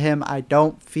reached out to him. I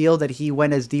don't feel that he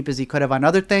went as deep as he could have on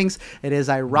other things. It is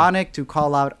ironic to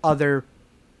call out other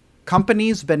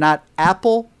companies, but not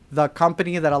Apple, the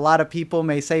company that a lot of people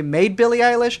may say made Billie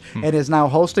Eilish and is now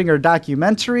hosting her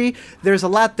documentary. There's a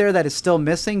lot there that is still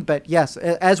missing, but yes,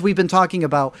 as we've been talking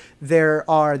about, there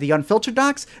are the unfiltered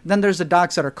docs, then there's the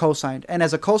docs that are co-signed. And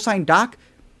as a co-signed doc,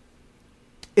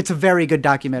 it's a very good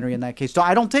documentary in that case. So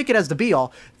I don't take it as the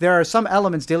be-all. There are some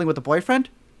elements dealing with the boyfriend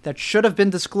that should have been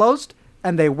disclosed,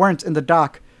 and they weren't in the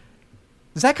doc.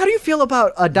 Zach, how do you feel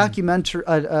about a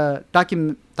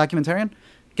documentarian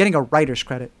getting a writer's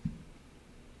credit?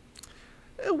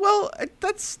 Well,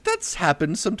 that's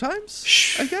happened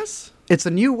sometimes, I guess. It's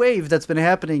a new wave that's been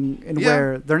happening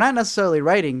where they're not necessarily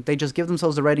writing. They just give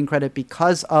themselves the writing credit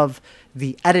because of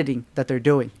the editing that they're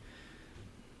doing.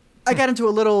 I got into a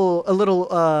little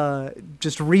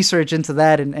just research into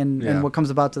that and what comes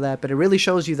about to that, but it really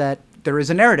shows you that there is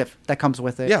a narrative that comes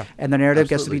with it. Yeah, and the narrative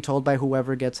gets to be told by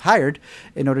whoever gets hired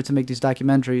in order to make these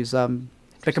documentaries.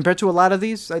 But compared to a lot of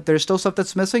these, there's still stuff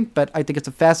that's missing, but I think it's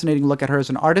a fascinating look at her as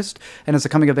an artist and as a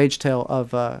coming-of-age tale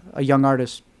of a young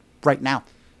artist right now.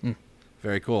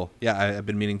 Very cool. Yeah, I've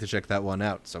been meaning to check that one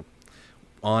out. So,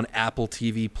 on Apple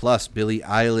TV Plus, Billie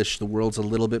Eilish, The World's a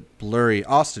Little Bit Blurry.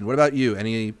 Austin, what about you?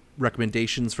 Any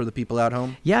recommendations for the people at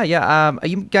home? Yeah.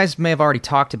 You guys may have already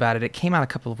talked about it. It came out a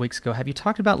couple of weeks ago. Have you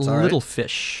talked about Little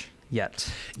Fish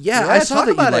yet? Yeah, I saw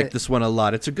that you liked this one a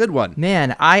lot. It's a good one.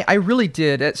 Man, I really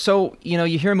did. So,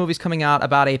 you hear movies coming out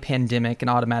about a pandemic and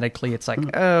automatically it's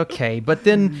like, okay. But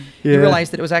then you realize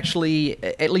that it was actually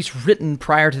at least written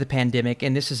prior to the pandemic.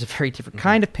 And this is a very different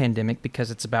kind of pandemic because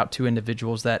it's about two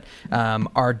individuals that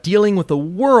are dealing with a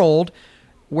world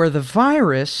where the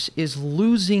virus is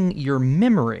losing your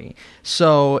memory.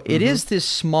 So it is this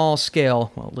small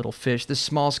scale, Little Fish, this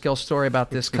small scale story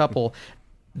about this couple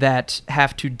that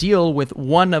have to deal with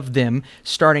one of them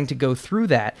starting to go through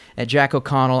that. Jack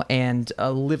O'Connell and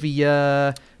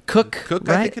Olivia Cook, right?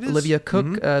 I think it is. Olivia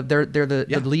Cook. They're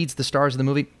the leads, the stars of the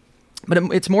movie. But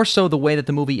it's more so the way that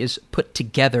the movie is put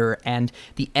together and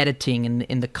the editing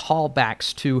and the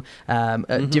callbacks to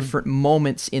different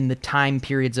moments in the time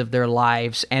periods of their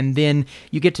lives. And then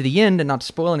you get to the end, and not to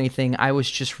spoil anything, I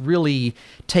was just really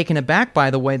taken aback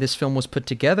by the way this film was put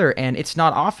together. And it's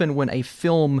not often when a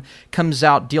film comes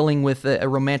out dealing with a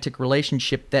romantic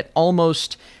relationship that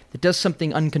does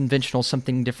something unconventional,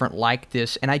 something different like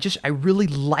this. And I really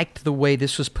liked the way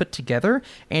this was put together,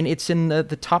 and it's in the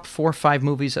top 4 or 5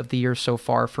 movies of the year so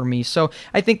far for me. So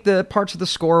I think the parts of the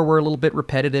score were a little bit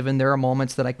repetitive, and there are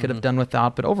moments that I could have done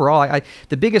without. But overall,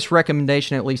 the biggest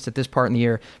recommendation, at least at this part in the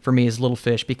year, for me is Little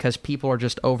Fish, because people are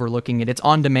just overlooking it. It's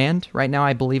on demand right now,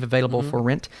 I believe, available for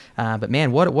rent. But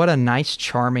man, what a nice,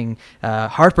 charming,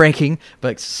 heartbreaking,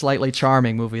 but slightly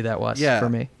charming movie that was for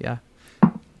me. Yeah.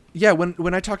 Yeah,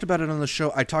 when I talked about it on the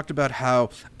show, I talked about how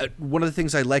one of the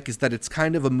things I like is that it's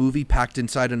kind of a movie packed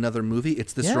inside another movie.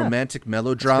 It's this romantic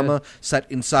melodrama set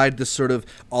inside this sort of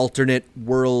alternate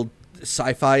world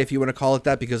sci-fi, if you want to call it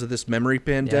that, because of this memory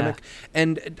pandemic.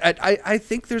 And I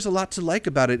think there's a lot to like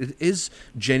about it. It is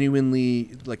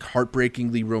genuinely like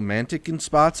heartbreakingly romantic in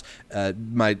spots.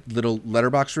 My little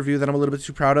Letterboxd review that I'm a little bit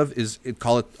too proud of is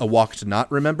call it A Walk to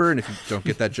Not Remember. And if you don't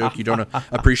get that joke, you don't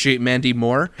appreciate Mandy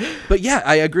more. But yeah,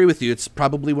 I agree with you. It's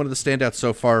probably one of the standouts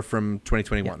so far from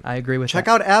 2021. Yeah, I agree with Check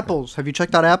out Apples. Have you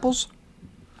checked out Apples?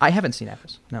 I haven't seen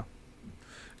Apples, no.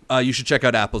 You should check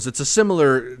out Apples. It's a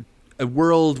similar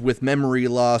world with memory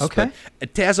loss, but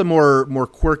it has a more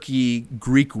quirky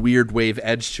Greek weird wave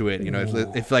edge to it.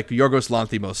 If like Yorgos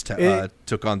Lanthimos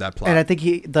took on that plot. And I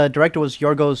think the director was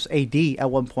Yorgos AD at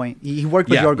one point. He worked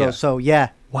with Yorgos, so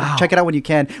Wow. Check it out when you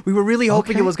can. We were really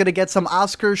hoping it was going to get some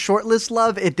Oscar shortlist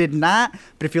love. It did not.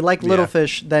 But if you like Little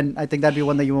Fish, then I think that'd be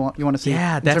one that you want to see.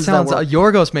 Yeah, that sounds...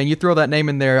 Yorgos, man, you throw that name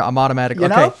in there, I'm automatic.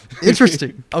 Okay,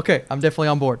 interesting. Okay, I'm definitely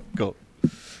on board. Cool.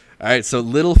 All right, so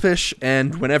Little Fish,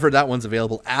 and whenever that one's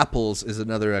available, Apples is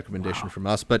another recommendation from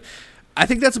us. But I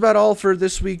think that's about all for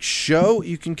this week's show.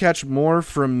 You can catch more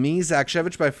from me, Zach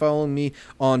Shevich, by following me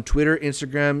on Twitter,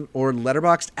 Instagram, or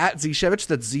Letterboxd at Zshevich.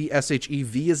 That's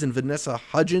Z-S-H-E-V as in Vanessa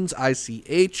Hudgens,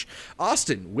 I-C-H.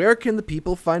 Austin, where can the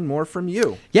people find more from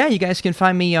you? Yeah, you guys can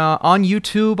find me on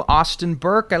YouTube, Austin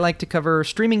Burke. I like to cover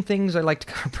streaming things. I like to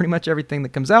cover pretty much everything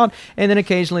that comes out, and then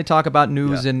occasionally talk about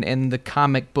news and the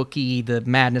comic booky, the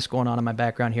madness going on in my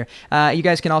background here. You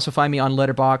guys can also find me on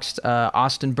Letterboxd,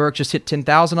 Austin Burke. Just hit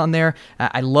 10,000 on there.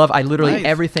 I literally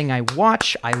everything I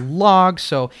watch, I log,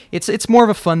 so it's more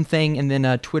of a fun thing. And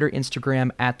then Twitter,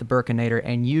 Instagram at The Burkinator,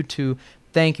 and YouTube.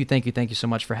 Thank you so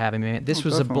much for having me. This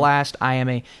was definitely a blast. I am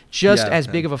as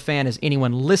big of a fan as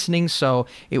anyone listening, so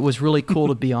it was really cool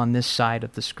to be on this side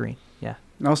of the screen. Yeah.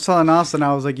 I was telling Austin,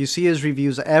 I was like, you see his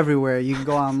reviews everywhere. You can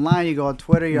go online, you go on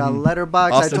Twitter, you're on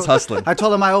Letterboxd. Austin's hustling. I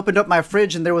told him I opened up my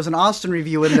fridge and there was an Austin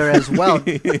review in there as well.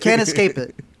 Can't escape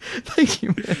it. Thank you,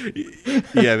 man.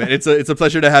 Yeah, man. It's a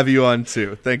pleasure to have you on,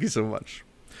 too. Thank you so much.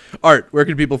 Art, where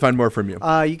can people find more from you?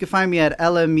 You can find me at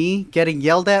LME, getting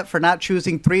yelled at for not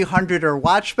choosing 300 or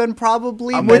Watchmen,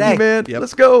 probably. I'm with you, man. Yep.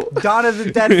 Let's go. Dawn of the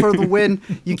Dead for the win.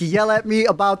 You can yell at me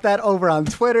about that over on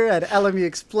Twitter at LME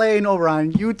Explain, over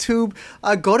on YouTube.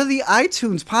 Go to the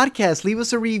iTunes podcast. Leave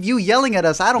us a review yelling at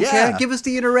us. I don't care. Give us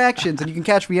the interactions. And you can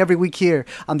catch me every week here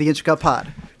on the Intercut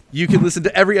Pod. You can listen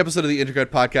to every episode of the Intercut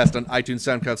Podcast on iTunes,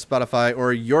 SoundCloud, Spotify,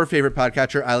 or your favorite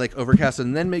podcatcher. I like Overcast.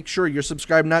 And then make sure you're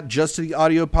subscribed not just to the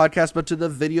audio podcast, but to the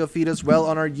video feed as well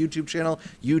on our YouTube channel,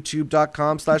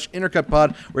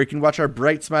 youtube.com/IntercutPod, where you can watch our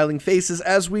bright, smiling faces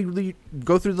as we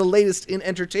go through the latest in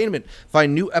entertainment.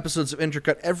 Find new episodes of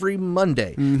Intercut every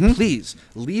Monday. Please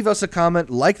leave us a comment,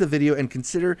 like the video, and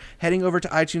consider heading over to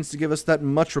iTunes to give us that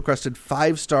much-requested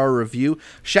 5-star review.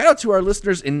 Shout out to our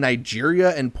listeners in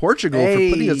Nigeria and Portugal for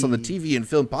putting us on the TV and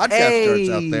film podcast charts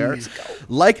out there.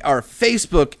 Like our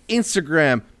Facebook,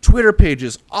 Instagram, Twitter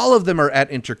pages. All of them are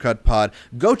at Intercut Pod.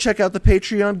 Go check out the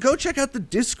Patreon. Go check out the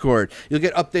Discord. You'll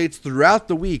get updates throughout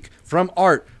the week from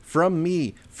Art, from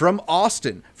me, from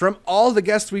Austin, from all the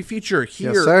guests we feature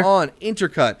here on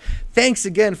Intercut. Thanks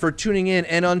again for tuning in,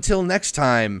 and until next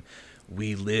time,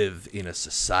 we live in a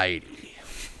society